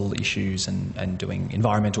environmental issues and doing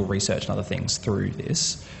environmental research and other things through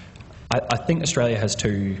this. I think Australia has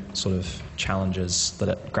two sort of challenges that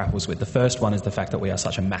it grapples with. The first one is the fact that we are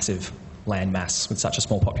such a massive land mass with such a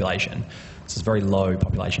small population. This is very low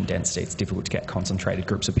population density. It's difficult to get concentrated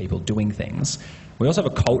groups of people doing things. We also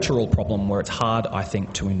have a cultural problem where it's hard, I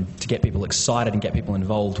think, to get people excited and get people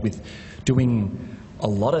involved with doing a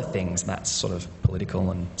lot of things that's sort of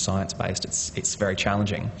political and science-based. It's very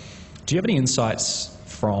challenging. Do you have any insights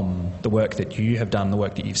from the work that you have done, the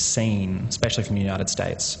work that you've seen, especially from the United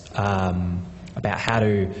States, about how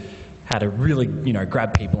to really,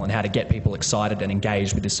 grab people and how to get people excited and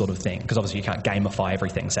engaged with this sort of thing? Because obviously you can't gamify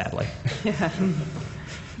everything, sadly. Yeah.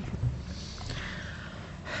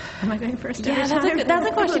 Am I going first? Yeah, that's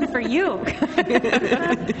a question for you.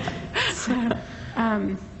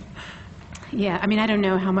 Yeah, I mean, I don't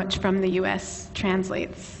know how much from the U.S.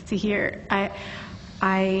 translates to here.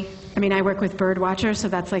 I mean, I work with bird watchers, so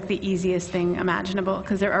that's like the easiest thing imaginable,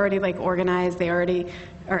 because they're already like organized. They already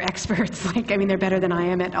are experts. Like, I mean, they're better than I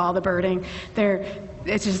am at all the birding.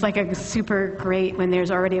 It's just like a super great when there's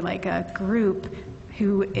already like a group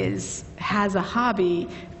who has a hobby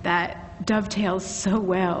that dovetails so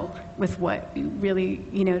well with what really,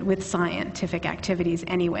 with scientific activities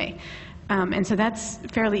anyway. And so that's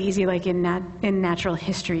fairly easy, like in natural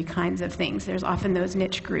history kinds of things. There's often those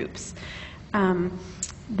niche groups. And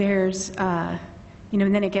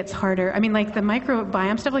then it gets harder. I mean, like the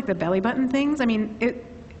microbiome stuff, like the belly button things, I mean,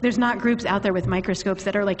 there's not groups out there with microscopes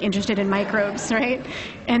that are like interested in microbes, right?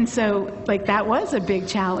 And so like that was a big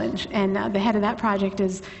challenge. And the head of that project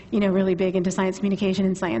is, really big into science communication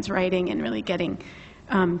and science writing and really getting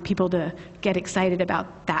people to get excited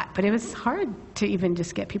about that. But it was hard to even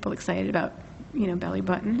just get people excited about, belly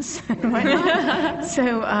buttons and whatnot.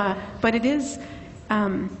 So, but it is,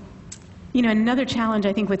 another challenge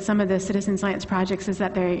I think with some of the citizen science projects is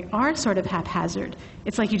that they are sort of haphazard.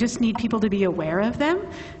 It's like you just need people to be aware of them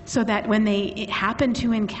so that when they happen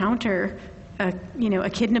to encounter a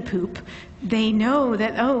echidna poop, they know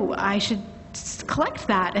that, oh, I should collect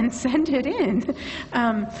that and send it in.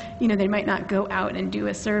 They might not go out and do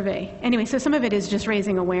a survey. Anyway, so some of it is just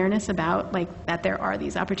raising awareness about that there are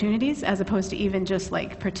these opportunities as opposed to even just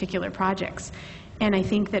like particular projects. And I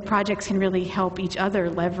think that projects can really help each other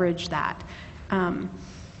leverage that. I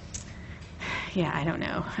don't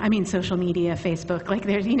know. I mean, social media, Facebook, like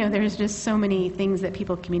there's just so many things that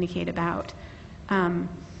people communicate about.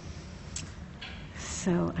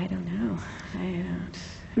 So I don't know.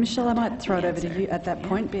 Michelle, I might throw it over to you at that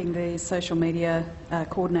point, being the social media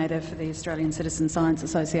coordinator for the Australian Citizen Science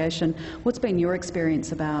Association. What's been your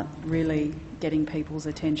experience about really getting people's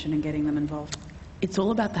attention and getting them involved? It's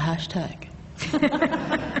all about the hashtag.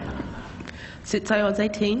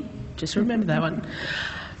 SitSciOz18, just remember that one.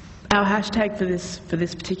 Our hashtag for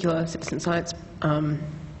this particular citizen science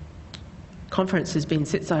conference has been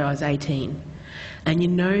SitSciOz18. And you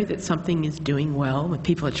know that something is doing well when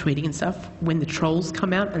people are tweeting and stuff when the trolls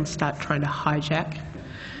come out and start trying to hijack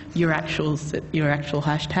your actual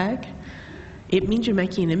hashtag. It means you're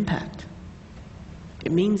making an impact.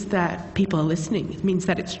 It means that people are listening. It means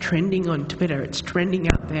that it's trending on Twitter. It's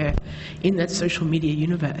trending out there in that social media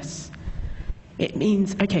universe. It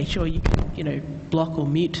means, okay, sure, you can, block or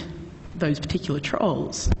mute those particular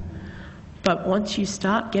trolls. But once you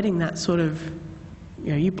start getting that sort of,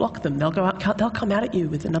 you block them, they'll come out at you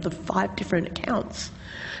with another 5 different accounts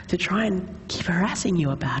to try and keep harassing you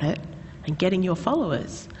about it and getting your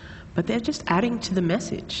followers. But they're just adding to the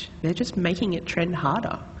message. They're just making it trend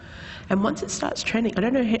harder. And once it starts trending, I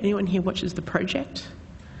don't know if anyone here watches The Project,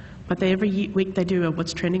 but every week they do a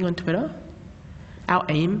What's Trending on Twitter. Our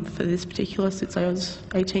aim for this particular SitSciOz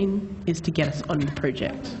 18 is to get us on The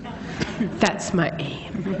Project. That's my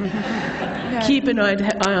aim. Keep an eye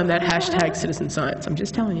on that hashtag citizen science, I'm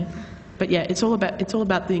just telling you. But yeah, it's all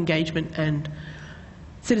about the engagement, and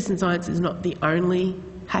citizen science is not the only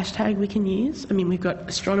hashtag we can use. I mean, we've got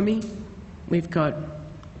astronomy, we've got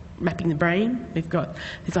mapping the brain,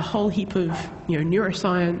 there's a whole heap of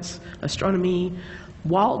neuroscience, astronomy.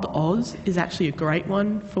 Wild Oz is actually a great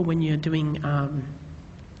one for when you're doing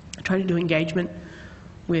trying to do engagement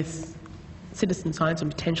with citizen science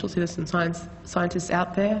and potential citizen scientists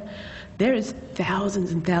out there. There is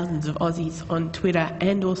thousands and thousands of Aussies on Twitter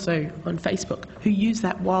and also on Facebook who use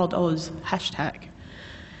that Wild Oz hashtag.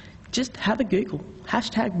 Just have a Google,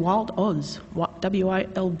 hashtag Wild Oz, WILDOZ.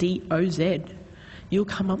 You'll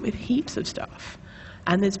come up with heaps of stuff.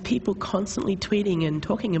 And there's people constantly tweeting and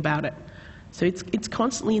talking about it. So it's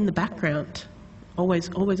constantly in the background, always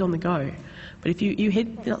on the go. But if you hit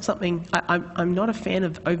something, I'm not a fan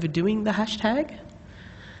of overdoing the hashtag,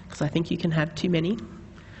 because I think you can have too many.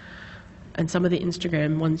 And some of the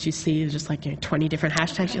Instagram ones you see is just like 20 different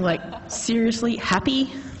hashtags. You're like, seriously,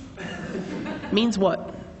 happy? Means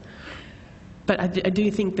what? But I do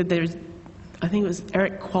think that I think it was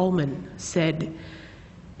Eric Coleman said,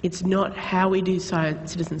 it's not how we do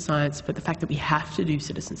science, citizen science, but the fact that we have to do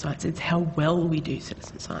citizen science. It's how well we do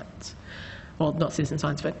citizen science. Well, not citizen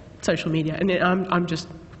science, but social media. And then I'm just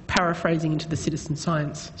paraphrasing into the citizen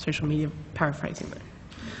science, social media paraphrasing there.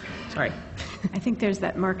 Sorry. I think there's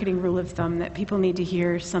that marketing rule of thumb that people need to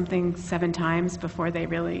hear something 7 times before they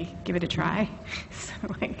really give it a try. So,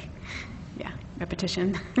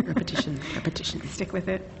 repetition. Repetition, repetition. Stick with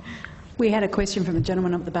it. We had a question from the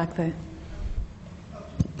gentleman up the back there.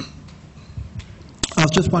 I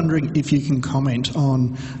was just wondering if you can comment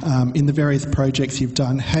on, in the various projects you've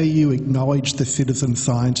done, how you acknowledge the citizen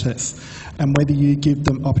scientists and whether you give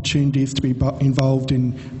them opportunities to be involved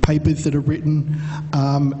in papers that are written,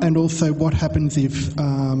 and also what happens if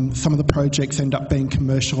some of the projects end up being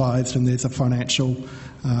commercialised and there's a financial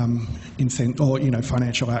incentive or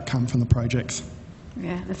financial outcome from the projects.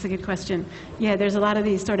 Yeah, that's a good question. Yeah, there's a lot of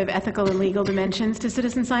these sort of ethical and legal dimensions to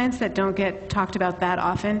citizen science that don't get talked about that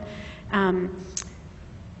often.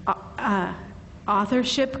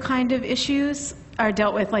 Authorship kind of issues are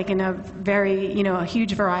dealt with in a very, a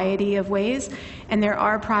huge variety of ways. And there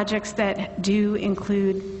are projects that do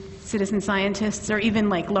include citizen scientists or even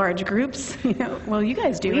large groups. Well, you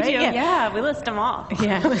guys do, we right? do, yeah, we list them all.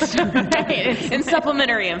 Yeah, list them. Right. In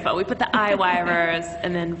supplementary info, we put the IWirers,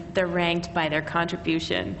 and then they're ranked by their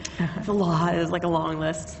contribution. It's a lot. It's like a long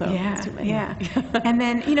list. So it's too many. Yeah. And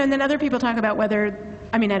then, and then other people talk about whether,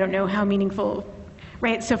 I don't know how meaningful.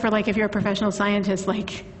 Right, so for if you're a professional scientist,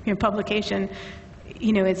 your publication,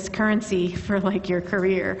 it's currency for your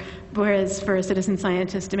career, whereas for a citizen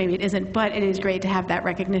scientist, maybe it isn't, but it is great to have that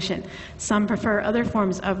recognition. Some prefer other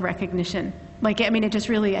forms of recognition. It just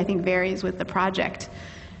really, I think, varies with the project.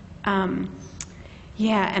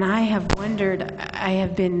 Yeah, and I have wondered, I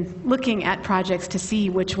have been looking at projects to see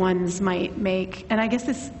which ones might make, and I guess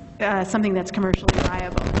this something that's commercially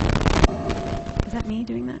viable. Is that me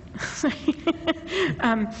doing that? Sorry.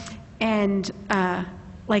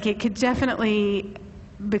 It could definitely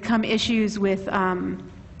become issues with,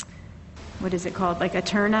 what is it called?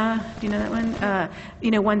 Aterna, do you know that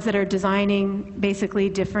one? Ones that are designing basically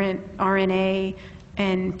different RNA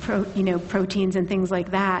and proteins and things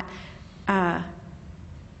like that.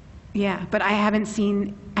 Yeah, but I haven't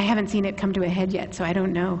seen it come to a head yet, so I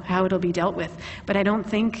don't know how it'll be dealt with. But I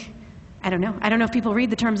don't know. I don't know if people read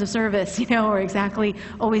the terms of service, or exactly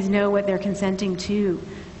always know what they're consenting to.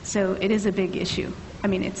 So it is a big issue.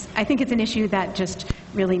 I think it's an issue that just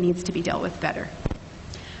really needs to be dealt with better.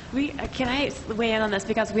 Can I weigh in on this?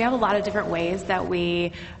 Because we have a lot of different ways that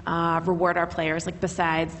we reward our players,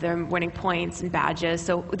 besides them winning points and badges.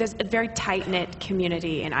 So there's a very tight-knit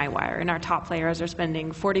community in iWire, and our top players are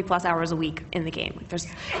spending 40-plus hours a week in the game.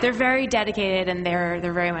 They're very dedicated, and they're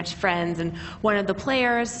very much friends. And one of the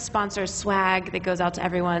players sponsors swag that goes out to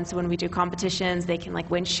everyone. So when we do competitions, they can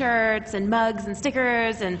win shirts and mugs and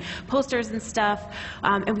stickers and posters and stuff.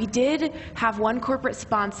 And we did have one corporate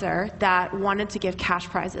sponsor that wanted to give cash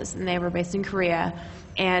prizes. And they were based in Korea,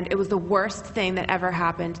 and it was the worst thing that ever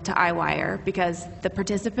happened to iWire because the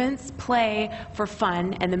participants play for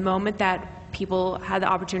fun, and the moment that people had the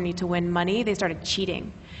opportunity to win money, they started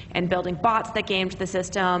cheating and building bots that gamed the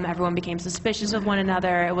system. Everyone became suspicious of one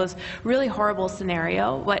another. It was a really horrible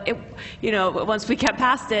scenario, but once we kept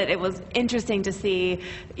past it, it was interesting to see,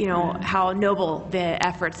 how noble the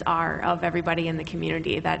efforts are of everybody in the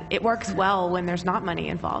community, that it works well when there's not money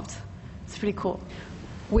involved. It's pretty cool.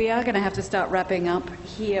 We are going to have to start wrapping up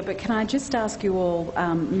here, but can I just ask you all,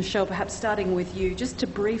 Michelle, perhaps starting with you, just to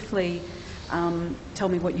briefly tell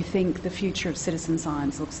me what you think the future of citizen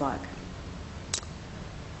science looks like?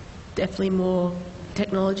 Definitely more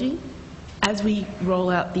technology. As we roll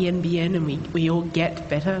out the NBN and we all get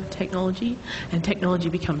better technology, and technology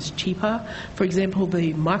becomes cheaper. For example,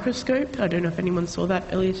 the microscope, I don't know if anyone saw that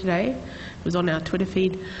earlier today. It was on our Twitter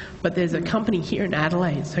feed, but there's a company here in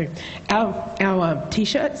Adelaide. So our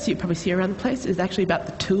T-shirts you probably see around the place is actually about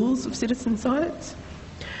the tools of citizen science.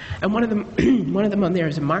 And one of them on there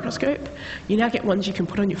is a microscope. You now get ones you can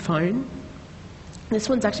put on your phone. This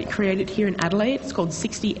one's actually created here in Adelaide. It's called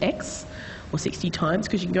 60x. Or 60 times,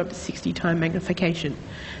 because you can go up to 60-time magnification.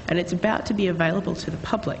 And it's about to be available to the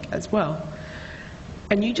public as well.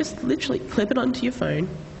 And you just literally clip it onto your phone,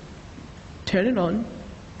 turn it on,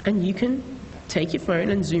 and you can take your phone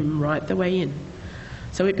and zoom right the way in.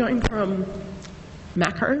 So we're going from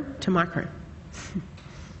macro to micro.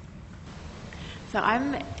 So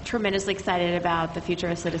I'm tremendously excited about the future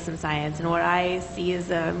of citizen science, and what I see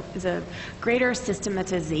is a greater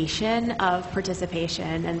systematization of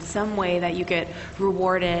participation and some way that you get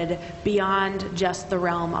rewarded beyond just the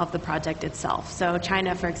realm of the project itself. So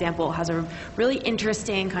China, for example, has a really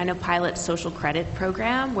interesting kind of pilot social credit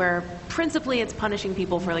program where principally it's punishing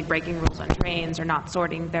people for like breaking rules on trains or not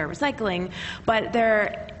sorting their recycling, but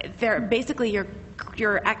they're basically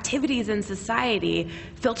your activities in society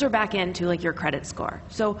filter back into like your credit score.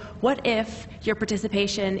 So what if your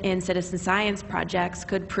participation in citizen science projects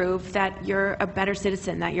could prove that you're a better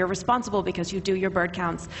citizen, that you're responsible because you do your bird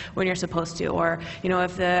counts when you're supposed to, or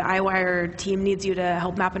if the iWire team needs you to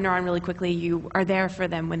help map a neuron really quickly, you are there for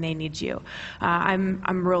them when they need you.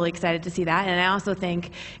 I'm really excited to see that, and I also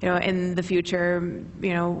think in the future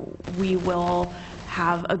we will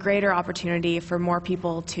have a greater opportunity for more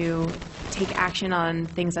people to take action on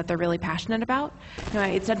things that they're really passionate about.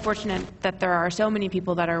 It's unfortunate that there are so many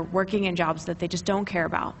people that are working in jobs that they just don't care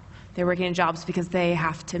about. They're working in jobs because they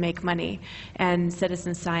have to make money. And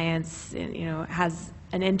citizen science, has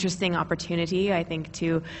an interesting opportunity, I think,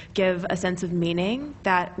 to give a sense of meaning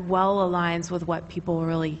that well aligns with what people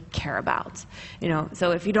really care about.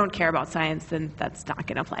 So if you don't care about science, then that's not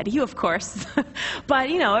going to apply to you, of course. But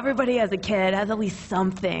everybody as a kid has at least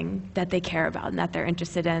something that they care about and that they're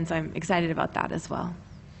interested in. So I'm excited about that as well.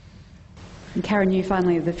 And Karen, you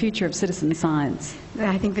finally, the future of citizen science.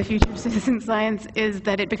 I think the future of citizen science is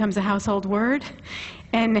that it becomes a household word,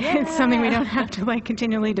 and it's something we don't have to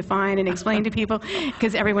continually define and explain to people,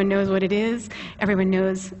 because everyone knows what it is, everyone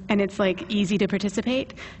knows, and it's easy to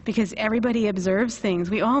participate because everybody observes things.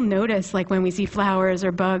 We all notice when we see flowers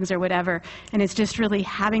or bugs or whatever, and it's just really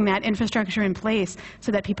having that infrastructure in place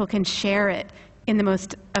so that people can share it in the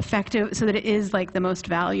most effective, so that it is the most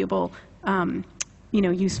valuable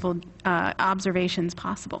useful observations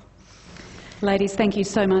possible. Ladies, thank you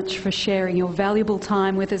so much for sharing your valuable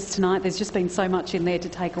time with us tonight. There's just been so much in there to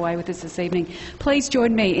take away with us this evening. Please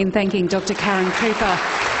join me in thanking Dr. Karen Cooper,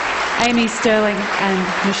 Amy Sterling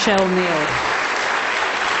and Michelle Neal.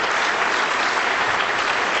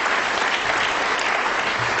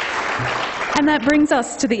 And that brings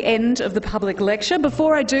us to the end of the public lecture.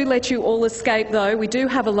 Before I do let you all escape, though, we do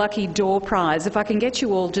have a lucky door prize. If I can get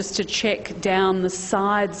you all just to check down the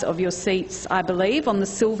sides of your seats, I believe, on the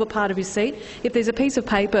silver part of your seat. If there's a piece of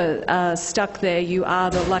paper stuck there, you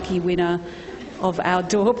are the lucky winner of our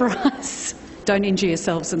door prize. Don't injure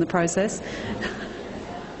yourselves in the process.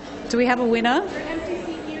 Do we have a winner?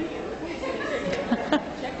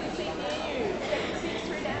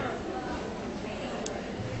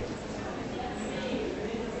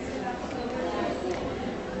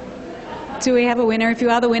 Do we have a winner? If you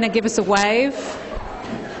are the winner, give us a wave.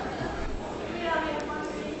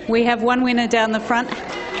 We have one winner down the front.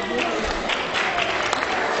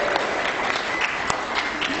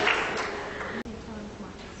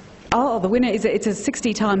 Oh, the winner is it's a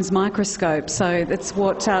 60 times microscope, so that's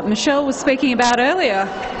what Michelle was speaking about earlier.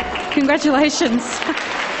 Congratulations.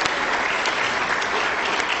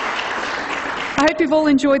 I hope you've all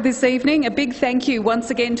enjoyed this evening. A big thank you once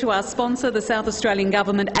again to our sponsor, the South Australian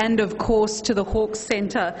Government, and of course to the Hawke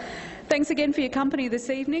Centre. Thanks again for your company this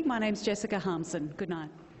evening. My name's Jessica Harmsen. Good night.